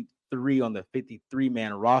decided to keep 3 on the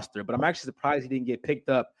 53-man roster. But I'm actually surprised he didn't get picked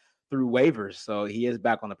up through waivers. So he is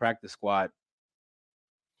back on the practice squad.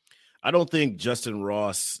 I don't think Justin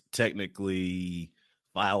Ross technically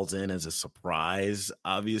files in as a surprise,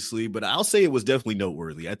 obviously, but I'll say it was definitely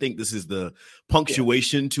noteworthy. I think this is the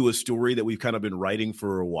punctuation to a story that we've kind of been writing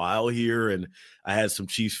for a while here. And I had some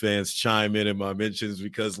Chiefs fans chime in my mentions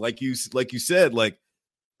because like you said,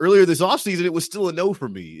 earlier this offseason, it was still a no for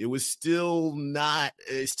me. It was still not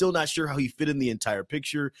sure how he fit in the entire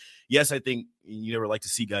picture. Yes, I think you never like to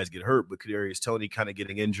see guys get hurt, but Kadarius Toney kind of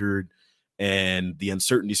getting injured and the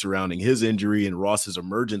uncertainty surrounding his injury and Ross's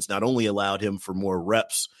emergence not only allowed him for more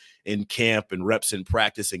reps in camp and reps in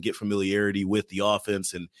practice and get familiarity with the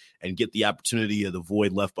offense and get the opportunity of the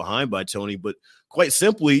void left behind by Toney, but quite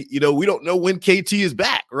simply, we don't know when KT is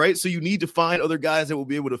back, right? So you need to find other guys that will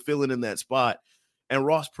be able to fill in that spot. And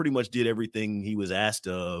Ross pretty much did everything he was asked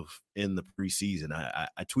of in the preseason.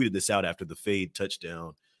 I tweeted this out after the fade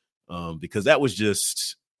touchdown because that was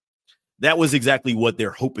exactly what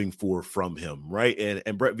they're hoping for from him, right?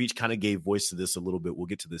 And Brett Veach kind of gave voice to this a little bit. We'll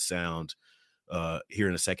get to the sound here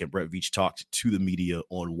in a second. Brett Veach talked to the media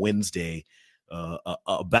on Wednesday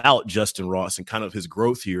about Justin Ross and kind of his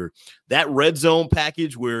growth here. That red zone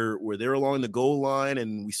package where they're along the goal line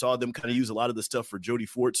and we saw them kind of use a lot of the stuff for Jody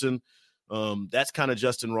Fortson. That's kind of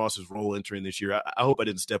Justin Ross's role entering this year. I hope I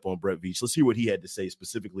didn't step on Brett Veach. Let's hear what he had to say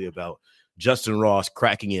specifically about Justin Ross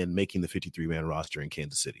cracking in, making the 53-man roster in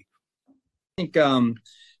Kansas City. I think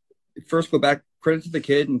first go back, credit to the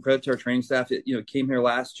kid and credit to our training staff. It, came here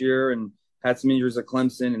last year and had some injuries at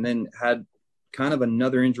Clemson and then had kind of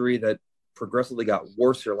another injury that progressively got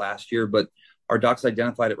worse here last year, but our docs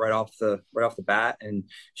identified it right off the bat and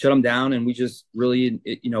shut him down. And we just really,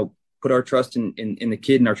 put our trust in the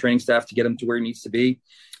kid and our training staff to get him to where he needs to be.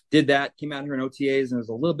 Did that, came out here in OTAs, and it was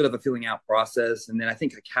a little bit of a feeling out process. And then I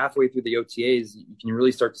think like halfway through the OTAs, you can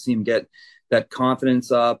really start to see him get that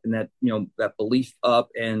confidence up and that, that belief up.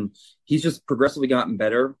 And he's just progressively gotten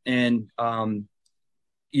better. And,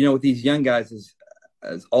 with these young guys,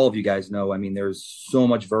 as all of you guys know, I mean, there's so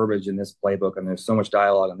much verbiage in this playbook and there's so much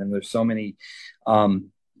dialogue and then there's so many,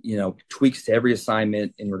 tweaks to every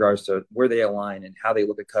assignment in regards to where they align and how they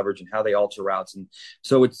look at coverage and how they alter routes. And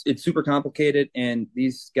so it's super complicated. And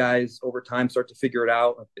these guys over time start to figure it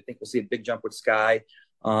out. I think we'll see a big jump with Sky.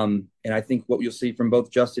 And I think what you'll see from both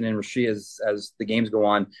Justin and Rasheed as the games go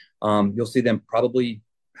on, you'll see them probably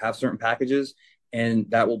have certain packages and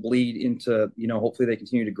that will bleed into, hopefully they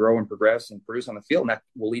continue to grow and progress and produce on the field. And that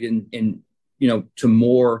will lead in to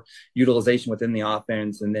more utilization within the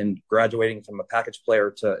offense and then graduating from a package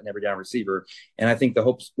player to an every down receiver. And I think the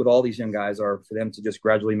hopes with all these young guys are for them to just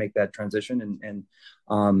gradually make that transition. And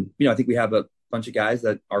I think we have a bunch of guys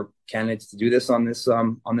that are candidates to do this on this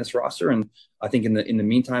roster. And I think in the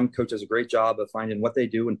meantime, coach does a great job of finding what they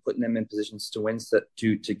do and putting them in positions to win,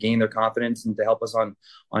 to gain their confidence and to help us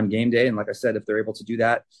on game day. And like I said, if they're able to do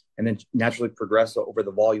that and then naturally progress over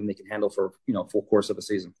the volume they can handle for, full course of a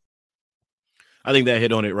season. I think that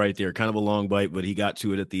hit on it right there. Kind of a long bite, but he got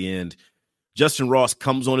to it at the end. Justin Ross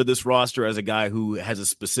comes onto this roster as a guy who has a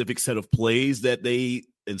specific set of plays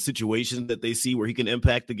and situations that they see where he can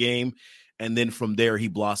impact the game. And then from there, he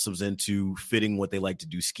blossoms into fitting what they like to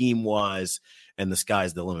do scheme-wise, and the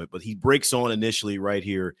sky's the limit. But he breaks on initially right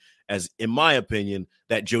here as, in my opinion,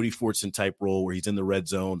 that Jody Fortson type role where he's in the red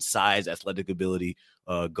zone, size, athletic ability,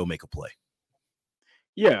 go make a play.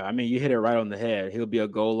 Yeah, I mean, you hit it right on the head. He'll be a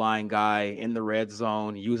goal line guy in the red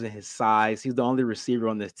zone using his size. He's the only receiver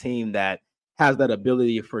on this team that has that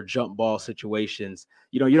ability for jump ball situations.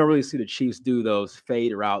 You don't really see the Chiefs do those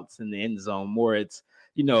fade routes in the end zone. More it's,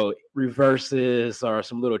 reverses or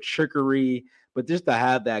some little trickery. But just to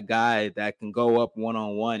have that guy that can go up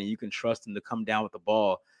one-on-one and you can trust him to come down with the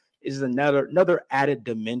ball is another added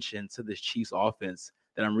dimension to this Chiefs offense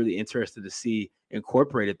that I'm really interested to see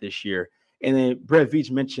incorporated this year. And then Brett Veach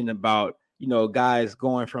mentioned about, guys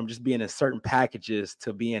going from just being in certain packages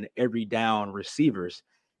to being every down receivers.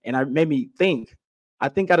 And it made me think, I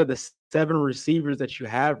think out of the 7 receivers that you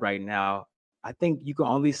have right now, I think you can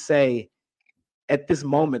only say at this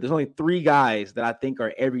moment, there's only 3 guys that I think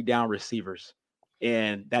are every down receivers.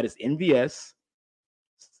 And that is NVS,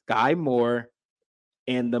 Sky Moore,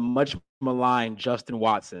 and the much maligned Justin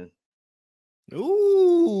Watson.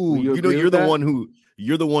 Ooh, you're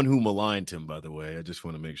the one who maligned him, by the way. I just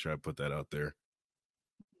want to make sure I put that out there.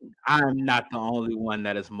 I'm not the only one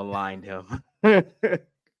that has maligned him.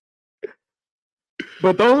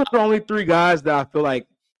 But those are the only 3 guys that I feel like,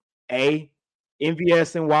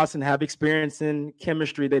 MVS and Watson have experience in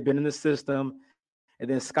chemistry. They've been in the system. And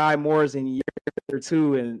then Sky Moore's in year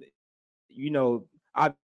 2. And,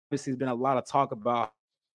 obviously there's been a lot of talk about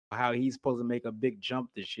how he's supposed to make a big jump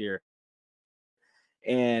this year.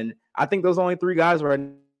 And I think those only 3 guys right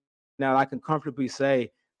now I can comfortably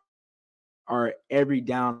say are every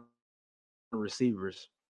down receivers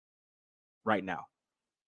right now.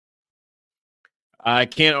 I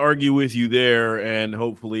can't argue with you there, and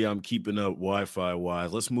hopefully I'm keeping up Wi-Fi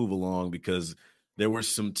wise. Let's move along because there were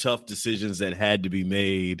some tough decisions that had to be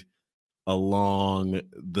made along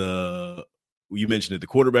you mentioned it, the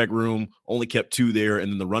quarterback room, only kept 2 there,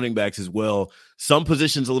 and then the running backs as well. Some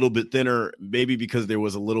positions a little bit thinner, maybe because there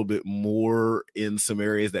was a little bit more in some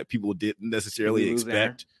areas that people didn't necessarily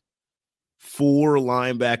expect. 4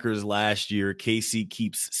 linebackers last year. KC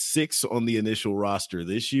keeps 6 on the initial roster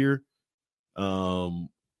this year. And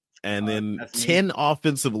then 10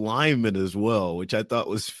 offensive linemen as well, which I thought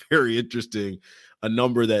was very interesting. a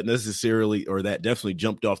number that definitely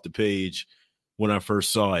jumped off the page when I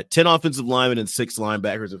first saw it. 10 offensive linemen and 6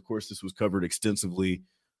 linebackers. Of course, this was covered extensively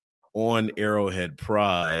on Arrowhead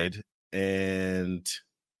Pride. And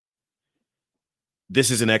this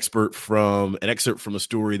is an excerpt from a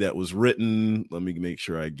story that was written. Let me make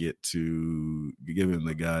sure I get to giving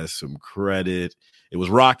the guys some credit. It was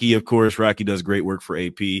Rocky, of course. Rocky does great work for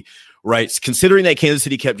AP. Writes, considering that Kansas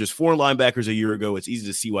City kept just 4 linebackers a year ago, it's easy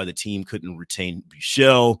to see why the team couldn't retain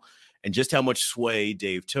Buechele and just how much sway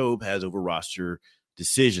Dave Toub has over roster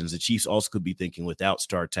decisions. The Chiefs also could be thinking without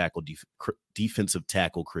star tackle defensive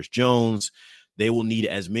tackle Chris Jones, they will need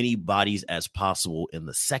as many bodies as possible in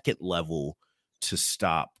the second level to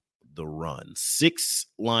stop the run. 6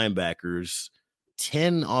 linebackers,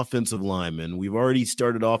 10 offensive linemen. We've already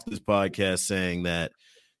started off this podcast saying that,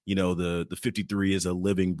 the 53 is a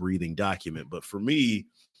living, breathing document. But for me,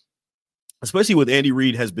 especially what Andy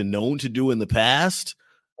Reid has been known to do in the past,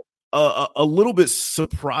 a little bit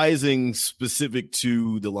surprising specific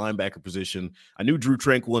to the linebacker position. I knew Drew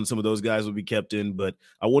Tranquil and some of those guys would be kept in, but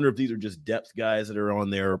I wonder if these are just depth guys that are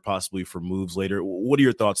on there or possibly for moves later. What are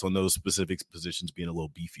your thoughts on those specific positions being a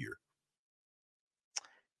little beefier?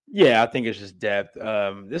 Yeah, I think it's just depth.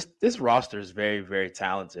 This roster is very, very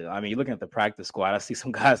talented. I mean, you're looking at the practice squad. I see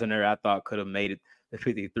some guys in there I thought could have made it the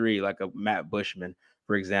 53, like a Matt Bushman,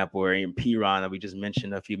 for example, or Ian Piron that we just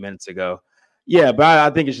mentioned a few minutes ago. Yeah, but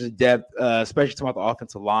I think it's just depth, especially talking about the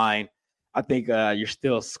offensive line. I think you're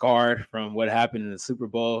still scarred from what happened in the Super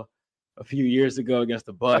Bowl a few years ago against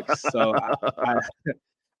the Bucks. So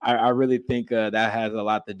I really think that has a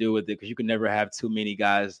lot to do with it because you can never have too many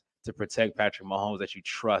guys to protect Patrick Mahomes that you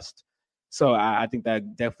trust. So I think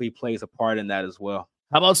that definitely plays a part in that as well.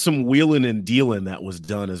 How about some wheeling and dealing that was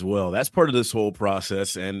done as well? That's part of this whole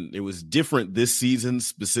process, and it was different this season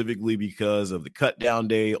specifically because of the cut down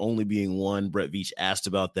day only being one. Brett Veach asked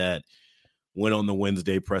about that, went on the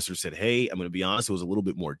Wednesday presser, said, hey, I'm going to be honest, it was a little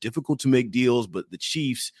bit more difficult to make deals, but the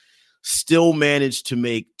Chiefs still managed to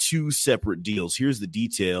make 2 separate deals. Here's the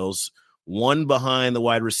details. One behind the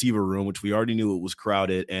wide receiver room, which we already knew it was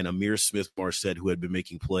crowded, and Amir Smith-Marset, who had been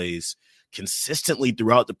making plays consistently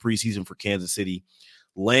throughout the preseason for Kansas City,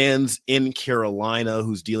 lands in Carolina,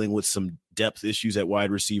 who's dealing with some depth issues at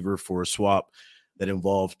wide receiver for a swap that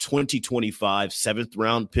involved 2025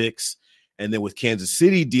 7th-round picks. And then with Kansas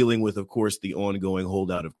City dealing with, of course, the ongoing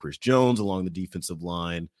holdout of Chris Jones along the defensive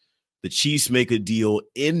line, the Chiefs make a deal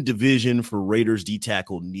in division for Raiders D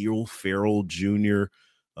tackle Neil Farrell Jr.,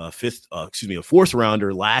 a 4th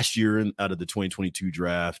rounder last year out of the 2022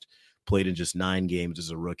 draft, played in just 9 games as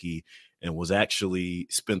a rookie, and was actually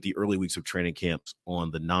spent the early weeks of training camps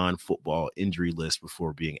on the non-football injury list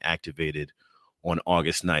before being activated on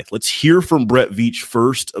August 9th. Let's hear from Brett Veach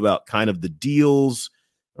first about kind of the deals.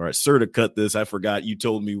 All right, sir, to cut this, I forgot you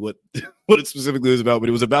told me what it specifically was about, but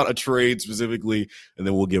it was about a trade specifically, and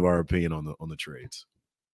then we'll give our opinion on the trades.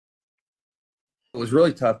 It was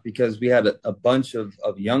really tough because we had a bunch of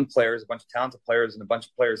young players, a bunch of talented players, and a bunch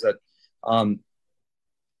of players that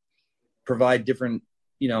provide different,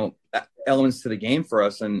 elements to the game for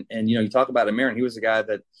us. And you talk about Amir, and he was a guy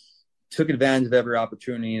that took advantage of every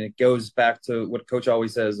opportunity. And it goes back to what Coach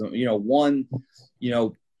always says, one,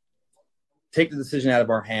 take the decision out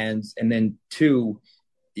of our hands. And then 2,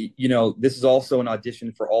 this is also an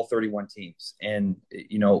audition for all 31 teams. And,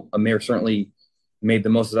 Amir certainly made the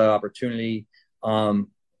most of that opportunity.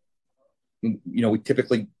 We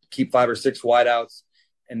typically keep 5 or 6 wideouts.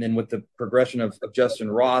 And then with the progression of Justin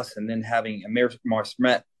Ross and then having Amir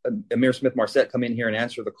Smith-Marset come in here and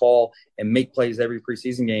answer the call and make plays every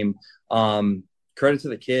preseason game, credit to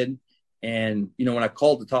the kid. And, when I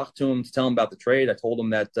called to talk to him, to tell him about the trade, I told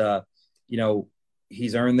him that,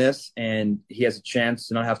 he's earned this and he has a chance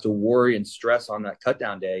to not have to worry and stress on that cut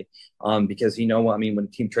down day. Because, when the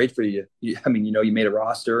team trades for you, you made a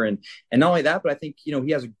roster and not only that, but I think,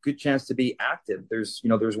 he has a good chance to be active. There's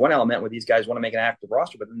one element where these guys want to make an active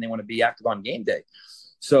roster, but then they want to be active on game day.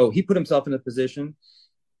 So he put himself in a position,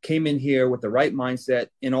 came in here with the right mindset.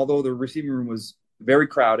 And although the receiving room was very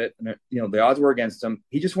crowded and, the odds were against him,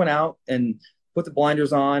 he just went out and put the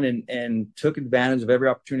blinders on and took advantage of every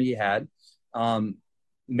opportunity he had.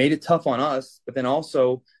 Made it tough on us, but then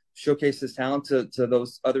also showcased his talent to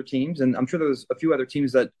those other teams. And I'm sure there was a few other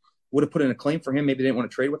teams that would have put in a claim for him. Maybe they didn't want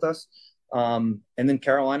to trade with us. And then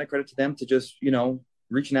Carolina, credit to them to just,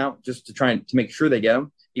 reaching out just to try to make sure they get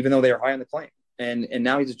him, even though they are high on the claim. And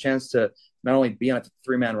now he's a chance to not only be on a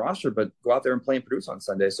 3-man roster, but go out there and play and produce on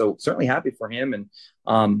Sunday. So certainly happy for him and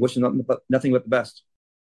wishing nothing but the best.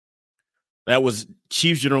 That was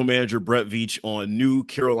Chiefs general manager Brett Veach on new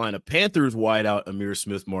Carolina Panthers wideout Amir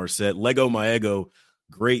Smith-Marset. Lego My Ego,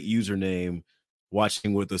 great username.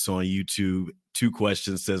 Watching with us on YouTube. 2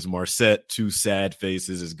 questions, says Marset. 2 sad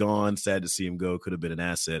faces, is gone. Sad to see him go. Could have been an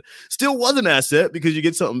asset. Still was an asset because you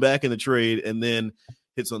get something back in the trade. And then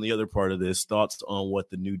hits on the other part of this. Thoughts on what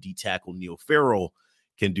the new D tackle Neil Farrell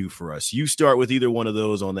can do for us. You start with either one of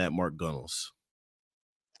those on that, Mark Gunnels.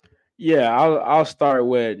 Yeah, I'll start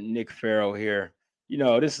with Nick Farrell here.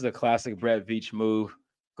 This is a classic Brett Veach move,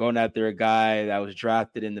 going after a guy that was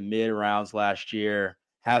drafted in the mid rounds last year,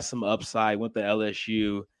 has some upside, went to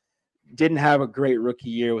LSU, didn't have a great rookie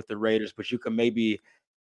year with the Raiders, but you can maybe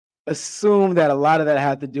assume that a lot of that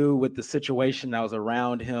had to do with the situation that was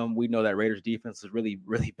around him. We know that Raiders defense is really,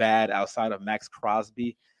 really bad outside of Max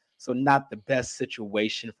Crosby. So not the best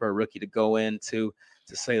situation for a rookie to go into,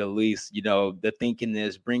 to say the least. The thinking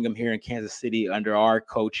is bring him here in Kansas City under our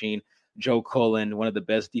coaching, Joe Cullen, one of the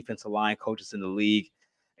best defensive line coaches in the league,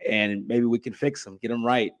 and maybe we can fix him, get him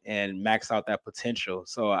right, and max out that potential.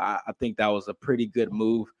 So I think that was a pretty good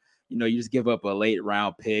move. You just give up a late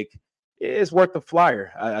round pick. It's worth the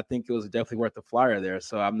flyer. I think it was definitely worth the flyer there.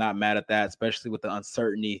 So I'm not mad at that, especially with the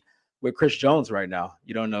uncertainty with Chris Jones right now.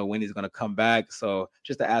 You don't know when he's going to come back. So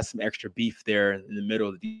just to add some extra beef there in the middle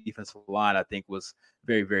of the defensive line, I think was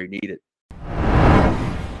very, very needed.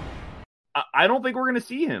 I don't think we're going to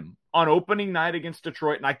see him on opening night against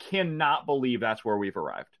Detroit, and I cannot believe that's where we've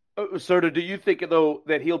arrived. Serta, do you think, though,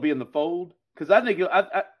 that he'll be in the fold? Because I think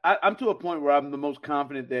I'm to a point where I'm the most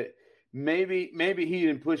confident that maybe he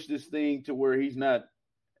didn't push this thing to where he's not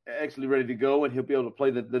actually ready to go and he'll be able to play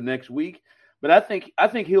the next week. But I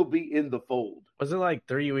think he'll be in the fold. Was it like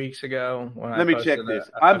 3 weeks ago? Let me check this.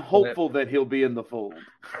 I'm hopeful that he'll be in the fold.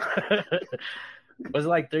 Was it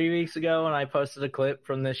like 3 weeks ago when I posted a clip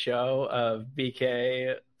from this show of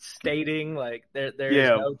BK stating like there's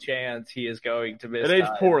no chance he is going to miss? It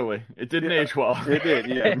aged poorly. It didn't age well. It did.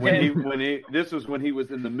 Yeah. This was when he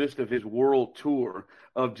was in the midst of his world tour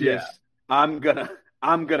of just I'm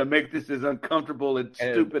gonna make this as uncomfortable and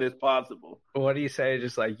stupid as possible. What do you say?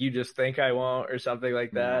 Just like, you just think I won't, or something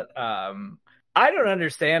like that. I don't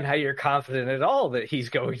understand how you're confident at all that he's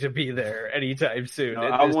going to be there anytime soon.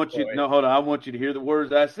 I want you to hear the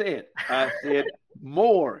words I said. I said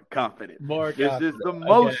more confident. This is the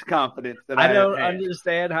most confidence that I don't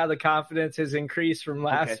understand how the confidence has increased from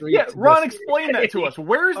last week. Yeah, Ron, explain that to us.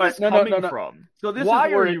 Where is this coming from? So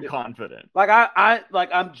why are you confident? Like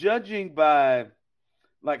I'm judging by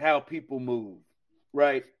like how people move,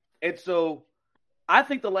 right? And so I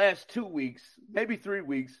think the last 2 weeks, maybe 3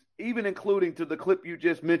 weeks, even including to the clip you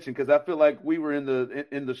just mentioned, because I feel like we were in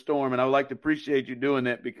the storm, and I would like to appreciate you doing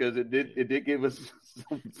that because it did give us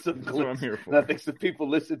some clips. I'm here for. And I think some people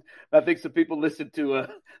listened. To a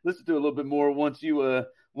little bit more once you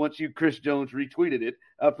Chris Jones retweeted it.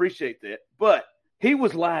 I appreciate that, but he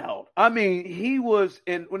was loud. I mean, he was,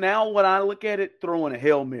 and now when I look at it, throwing a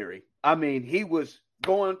Hail Mary. I mean, he was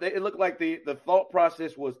going. It looked like the thought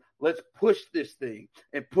process was, let's push this thing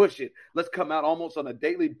and push it. Let's come out almost on a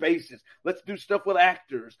daily basis. Let's do stuff with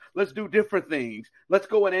actors. Let's do different things. Let's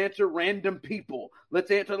go and answer random people. Let's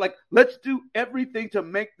do everything to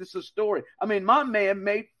make this a story. I mean, my man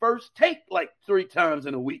made First Take like 3 times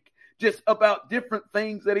in a week, just about different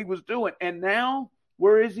things that he was doing. And now,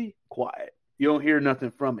 where is he? Quiet. You don't hear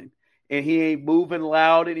nothing from him. And he ain't moving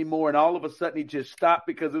loud anymore. And all of a sudden he just stopped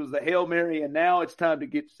because it was a Hail Mary. And now it's time to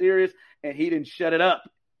get serious. And he didn't shut it up.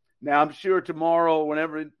 Now, I'm sure tomorrow,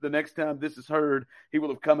 whenever the next time this is heard, he will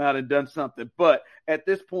have come out and done something. But at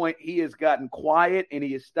this point, he has gotten quiet and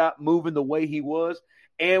he has stopped moving the way he was.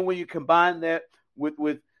 And when you combine that with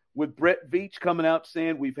Brett Veach coming out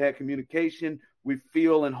saying we've had communication, we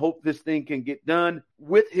feel and hope this thing can get done,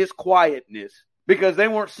 with his quietness, because they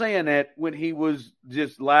weren't saying that when he was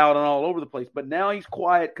just loud and all over the place. But now he's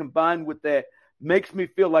quiet, combined with that, makes me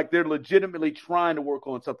feel like they're legitimately trying to work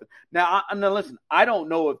on something. Now listen, I don't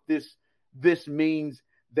know if this means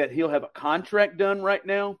that he'll have a contract done right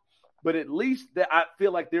now, but at least that I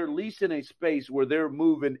feel like they're at least in a space where they're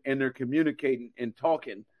moving and they're communicating and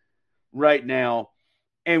talking right now.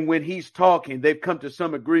 And when he's talking, they've come to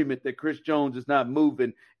some agreement that Chris Jones is not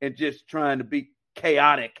moving and just trying to be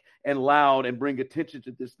chaotic and loud and bring attention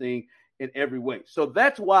to this thing in every way. So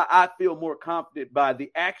that's why I feel more confident by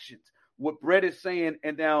the actions, what Brett is saying,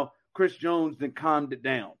 and now Chris Jones then calmed it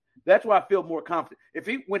down. That's why I feel more confident.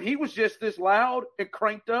 When he was just this loud and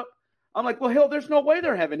cranked up, I'm like, well, hell, there's no way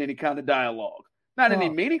they're having any kind of dialogue. Not any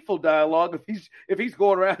meaningful dialogue. If he's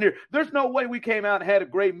going around here, there's no way we came out and had a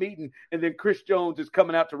great meeting, and then Chris Jones is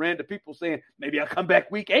coming out to random people saying, maybe I'll come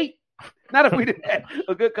back week 8. Not if we didn't have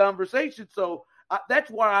a good conversation. So that's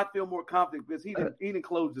why I feel more confident, because he didn't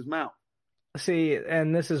close his mouth. See,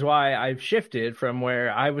 and this is why I've shifted from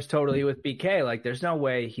where I was totally with BK. Like, there's no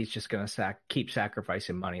way he's just going to keep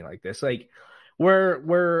sacrificing money like this. Like,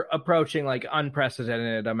 we're approaching like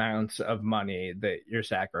unprecedented amounts of money that you're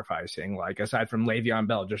sacrificing. Like, aside from Le'Veon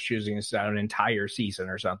Bell just choosing to sit out an entire season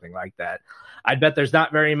or something like that, I bet there's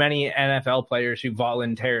not very many NFL players who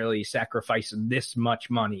voluntarily sacrifice this much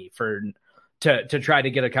money to try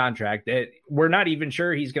to get a contract that we're not even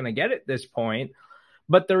sure he's going to get at this point.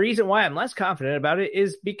 But the reason why I'm less confident about it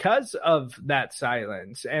is because of that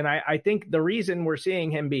silence. And I think the reason we're seeing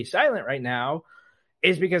him be silent right now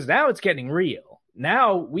is because now it's getting real.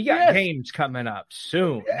 Now we got games coming up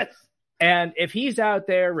soon. Yes. And if he's out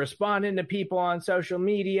there responding to people on social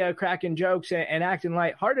media, cracking jokes and acting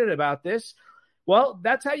lighthearted about this, well,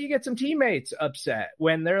 that's how you get some teammates upset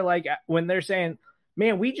when they're saying,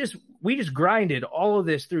 man, we just grinded all of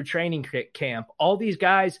this through training camp. All these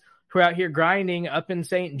guys who are out here grinding up in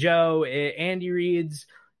St. Joe, Andy Reid's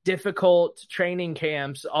difficult training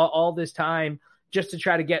camps all this time just to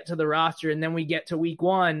try to get to the roster. And then we get to week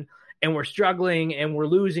 1 and we're struggling and we're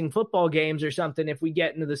losing football games or something if we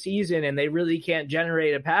get into the season and they really can't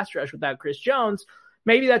generate a pass rush without Chris Jones.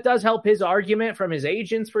 Maybe that does help his argument from his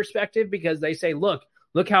agent's perspective, because they say, look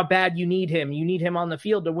how bad you need him. You need him on the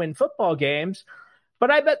field to win football games.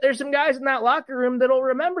 But I bet there's some guys in that locker room that'll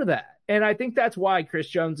remember that. And I think that's why Chris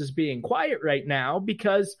Jones is being quiet right now,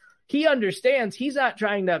 because he understands he's not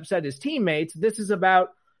trying to upset his teammates. This is about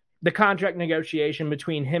the contract negotiation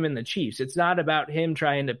between him and the Chiefs. It's not about him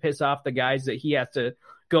trying to piss off the guys that he has to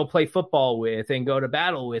go play football with and go to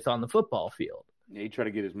battle with on the football field. Yeah, he try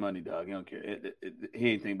to get his money, dog. He don't care. He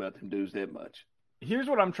ain't thinking about them dudes that much. Here's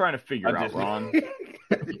what I'm trying to figure out, Ron.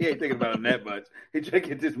 He ain't thinking about him that much. He trying to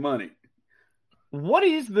get this money. What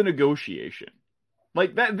is the negotiation?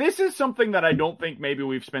 Like that, this is something that I don't think maybe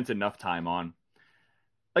we've spent enough time on.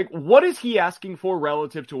 Like, what is he asking for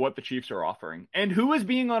relative to what the Chiefs are offering? And who is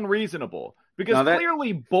being unreasonable? Because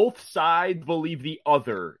clearly both sides believe the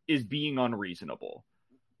other is being unreasonable.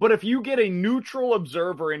 But if you get a neutral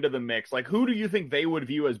observer into the mix, like, who do you think they would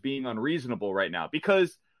view as being unreasonable right now?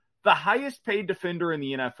 Because the highest paid defender in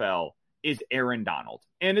the NFL is Aaron Donald.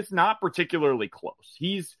 And it's not particularly close.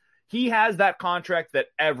 He has that contract that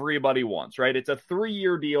everybody wants, right? It's a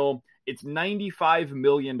 3-year deal. It's $95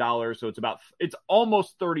 million. So it's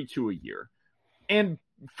almost 32 a year. And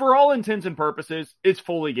for all intents and purposes, it's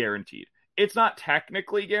fully guaranteed. It's not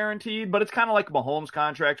technically guaranteed, but it's kind of like Mahomes'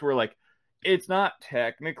 contract where, like, it's not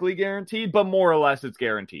technically guaranteed, but more or less it's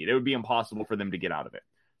guaranteed. It would be impossible for them to get out of it.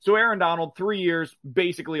 So Aaron Donald, 3 years,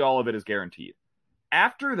 basically all of it is guaranteed.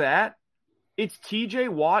 After that, it's TJ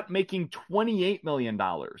Watt making $28 million.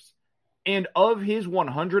 And of his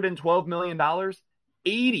 $112 million,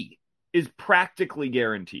 80 is practically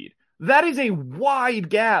guaranteed. That is a wide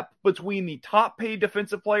gap between the top paid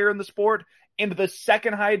defensive player in the sport and the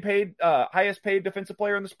second highest paid defensive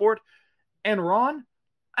player in the sport. And Ron,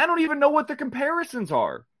 I don't even know what the comparisons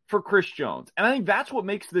are for Chris Jones. And I think that's what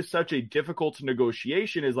makes this such a difficult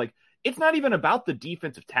negotiation, is like, it's not even about the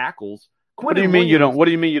defensive tackles. What do you mean you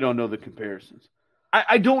don't know the comparisons?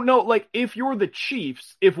 I don't know. Like, if you're the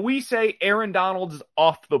Chiefs, if we say Aaron Donald is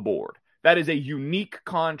off the board, that is a unique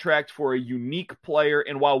contract for a unique player.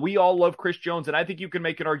 And while we all love Chris Jones, and I think you can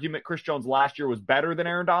make an argument Chris Jones last year was better than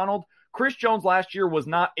Aaron Donald, Chris Jones last year was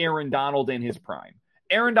not Aaron Donald in his prime.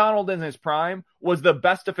 Aaron Donald in his prime was the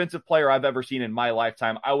best defensive player I've ever seen in my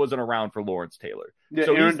lifetime. I wasn't around for Lawrence Taylor. Yeah,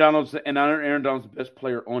 so Aaron Donald's the best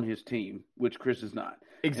player on his team, which Chris is not.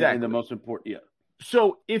 Exactly. And the most important, yeah.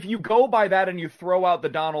 So if you go by that and you throw out the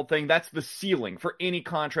Donald thing, that's the ceiling for any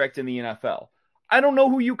contract in the NFL. I don't know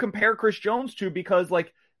who you compare Chris Jones to, because,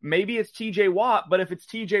 like, maybe it's TJ Watt, but if it's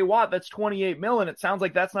TJ Watt, that's $28 million. It sounds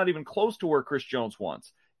like that's not even close to where Chris Jones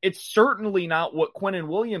wants. It's certainly not what Quinnen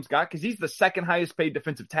Williams got, because he's the second highest paid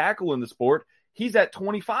defensive tackle in the sport. He's at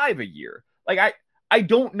 $25 a year. Like, I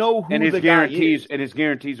don't know who the guy is. And his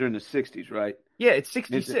guarantees are in the 60s, right? Yeah, it's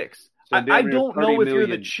 66. So I don't know if you're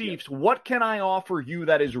the Chiefs. Yeah. What can I offer you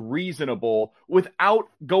that is reasonable without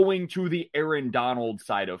going to the Aaron Donald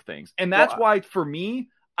side of things? And that's why, for me,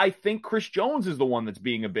 I think Chris Jones is the one that's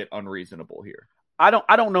being a bit unreasonable here. I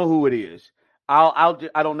don't know who it is. I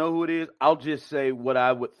don't know who it is. I'll just say what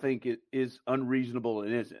I would think it is unreasonable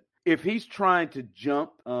and isn't. If he's trying to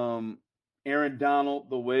jump Aaron Donald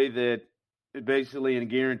the way that it basically in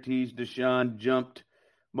guarantees Deshaun jumped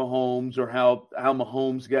Mahomes, or how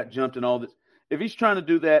Mahomes got jumped and all this. If he's trying to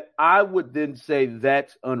do that, I would then say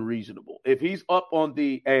that's unreasonable. If he's up on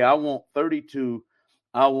the, hey, I want 32,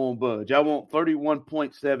 I won't budge. I want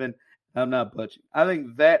 31.7, I'm not budging. I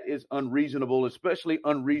think that is unreasonable, especially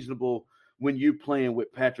unreasonable when you're playing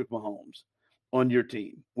with Patrick Mahomes on your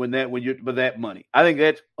team with that money. I think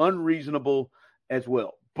that's unreasonable as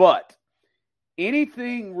well. But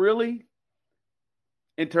anything really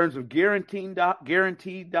in terms of guaranteed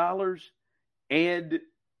dollars and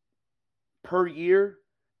per year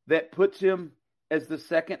that puts him as the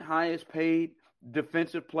second highest paid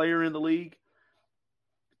defensive player in the league.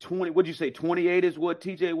 20, what'd you say? 28 is what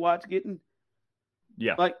TJ Watt's getting?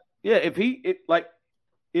 Yeah.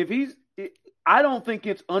 I don't think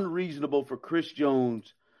it's unreasonable for Chris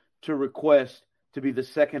Jones to request to be the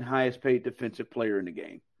second highest paid defensive player in the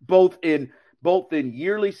game, both in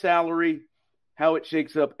yearly salary, how it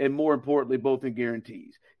shakes up, and more importantly, both in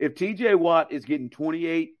guarantees. If TJ Watt is getting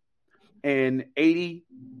 28 and 80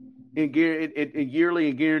 in yearly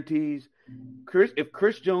and guarantees, if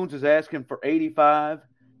Chris Jones is asking for 85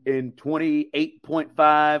 and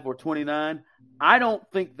 28.5 or 29, I don't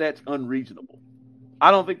think that's unreasonable. I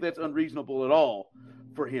don't think that's unreasonable at all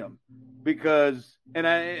for him because, and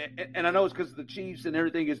I know it's because of the Chiefs and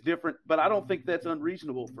everything is different, but I don't think that's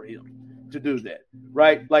unreasonable for him to do that,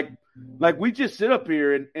 right? Like we just sit up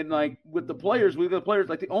here and like with the players,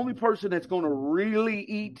 like the only person that's going to really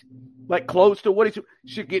eat like close to what he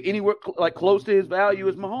should get anywhere like close to his value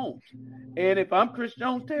is Mahomes. And if I'm Chris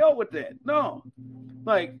Jones, hell with that. No,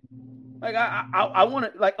 like I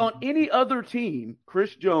want to like on any other team,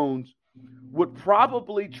 Chris Jones would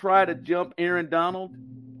probably try to jump Aaron Donald,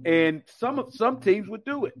 and some teams would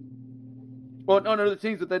do it. Well, no, the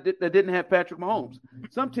teams that didn't have Patrick Mahomes.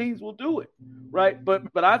 Some teams will do it, right?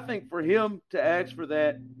 But I think for him to ask for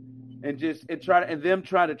that and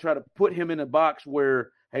try to put him in a box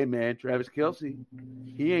where, hey man, Travis Kelce,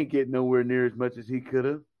 he ain't getting nowhere near as much as he could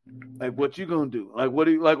have. Like, what you gonna do? Like, what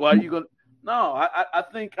do you like? Why are you gonna? No, I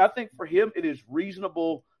think for him it is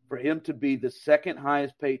reasonable for him to be the second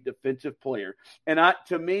highest paid defensive player. And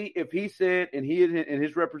to me, if he said, and he in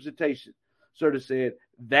his representation sort of said,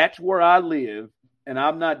 that's where I live, and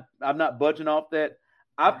I'm not budging off that,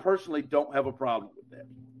 I personally don't have a problem with that.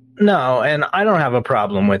 No, and I don't have a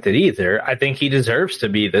problem with it either. I think he deserves to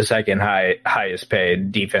be the second highest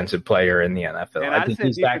paid defensive player in the NFL. And I think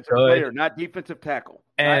he's that good, player, not defensive tackle.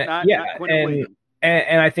 And not Quentin Williams.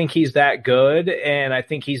 And I think he's that good, and I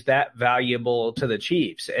think he's that valuable to the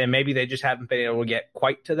Chiefs. And maybe they just haven't been able to get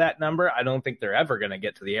quite to that number. I don't think they're ever going to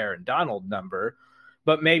get to the Aaron Donald number,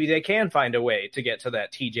 but maybe they can find a way to get to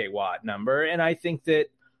that TJ Watt number. And I think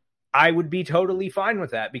that I would be totally fine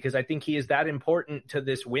with that because I think he is that important to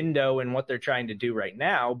this window and what they're trying to do right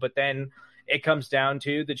now. But then it comes down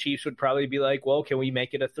to the Chiefs would probably be like, well, can we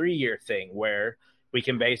make it a 3-year thing where we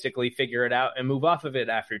can basically figure it out and move off of it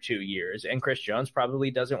after 2 years? And Chris Jones probably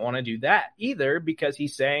doesn't want to do that either because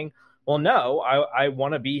he's saying, well, no, I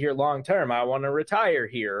want to be here long term. I want to retire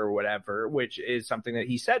here or whatever, which is something that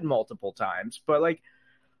he said multiple times. But like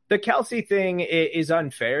the Kelce thing is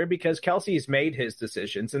unfair because Kelce's made his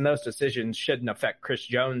decisions and those decisions shouldn't affect Chris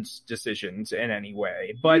Jones' decisions in any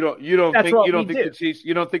way. But you don't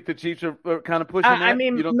think the Chiefs are kind of pushing that? I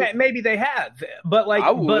mean, maybe they have, but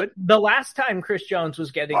but the last time Chris Jones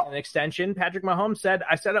was getting an extension, Patrick Mahomes said,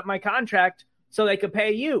 I set up my contract so they could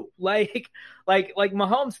pay you. Like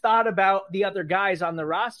Mahomes thought about the other guys on the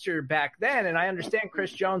roster back then. And I understand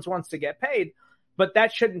Chris Jones wants to get paid, but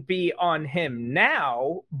that shouldn't be on him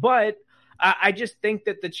now. But I just think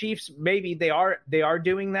that the Chiefs, maybe they are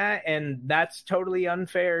doing that, and that's totally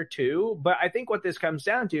unfair too. But I think what this comes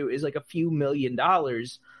down to is like a few $1 million.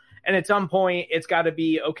 And at some point it's got to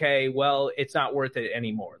be, okay, well, it's not worth it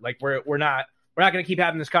anymore. Like we're not going to keep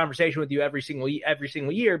having this conversation with you every single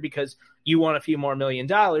year because you want a few more $1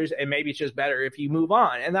 million, and maybe it's just better if you move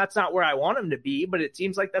on. And that's not where I want him to be, but it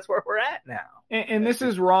seems like that's where we're at now. And this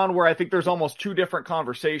is, Ron, where I think there's almost two different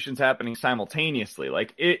conversations happening simultaneously.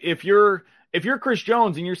 Like if you're Chris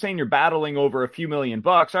Jones and you're saying you're battling over a few $1 million,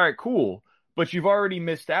 all right, cool. But you've already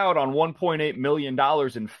missed out on $1.8 million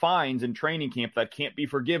in fines in training camp that can't be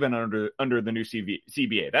forgiven under the new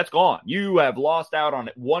CBA. That's gone. You have lost out on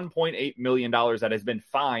 $1.8 million that has been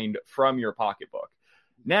fined from your pocketbook.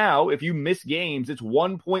 Now, if you miss games, it's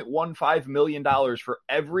 $1.15 million for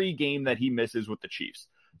every game that he misses with the Chiefs.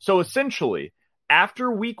 So essentially,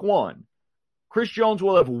 after week 1, Chris Jones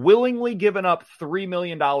will have willingly given up $3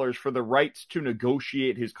 million for the rights to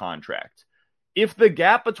negotiate his contract. If the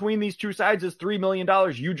gap between these two sides is $3 million,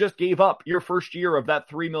 you just gave up your first year of that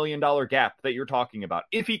 $3 million gap that you're talking about.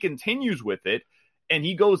 If he continues with it and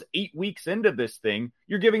he goes 8 weeks into this thing,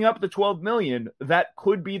 you're giving up the $12 million. That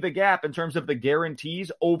could be the gap in terms of the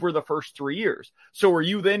guarantees over the first 3 years. So are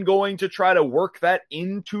you then going to try to work that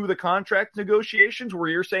into the contract negotiations where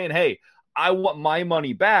you're saying, hey, I want my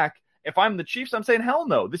money back? If I'm the Chiefs, I'm saying, hell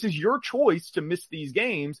no, this is your choice to miss these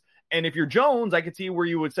games. And if you're Jones, I could see where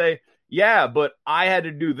you would say, yeah, but I had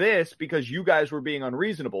to do this because you guys were being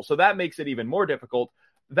unreasonable. So that makes it even more difficult.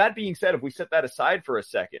 That being said, if we set that aside for a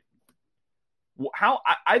second,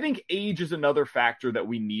 I think age is another factor that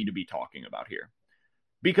we need to be talking about here,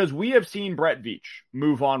 because we have seen Brett Veach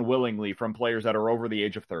move on willingly from players that are over the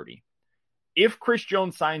age of 30. If Chris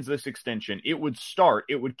Jones signs this extension, it would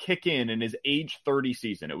kick in his age 30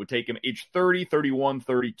 season. It would take him age 30, 31,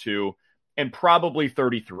 32, and probably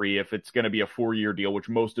 33 if it's going to be a 4-year deal, which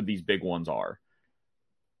most of these big ones are.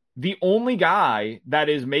 The only guy that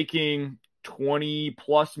is making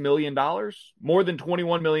 $20+ million, more than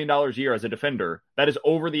 $21 million a year as a defender, that is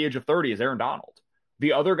over the age of 30 is Aaron Donald.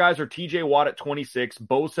 The other guys are TJ Watt at 26,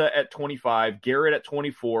 Bosa at 25, Garrett at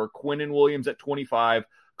 24, Quinnen Williams at 25,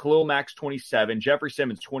 Khalil Mack's 27, Jeffrey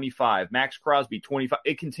Simmons 25, Max Crosby 25.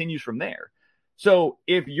 It continues from there. So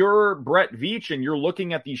if you're Brett Veach and you're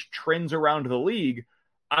looking at these trends around the league,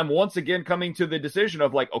 I'm once again coming to the decision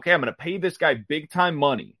of like, okay, I'm going to pay this guy big time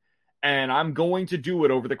money, and I'm going to do it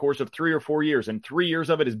over the course of 3 or 4 years, and 3 years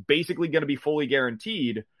of it is basically going to be fully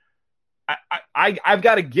guaranteed. I've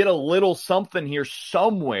got to get a little something here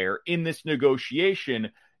somewhere in this negotiation.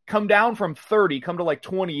 Come down from 30, come to like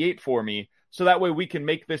 28 for me, so that way we can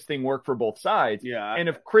make this thing work for both sides. Yeah. And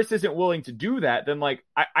if Chris isn't willing to do that, then like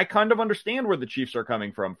I kind of understand where the Chiefs are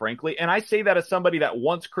coming from, frankly. And I say that as somebody that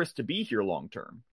wants Chris to be here long term.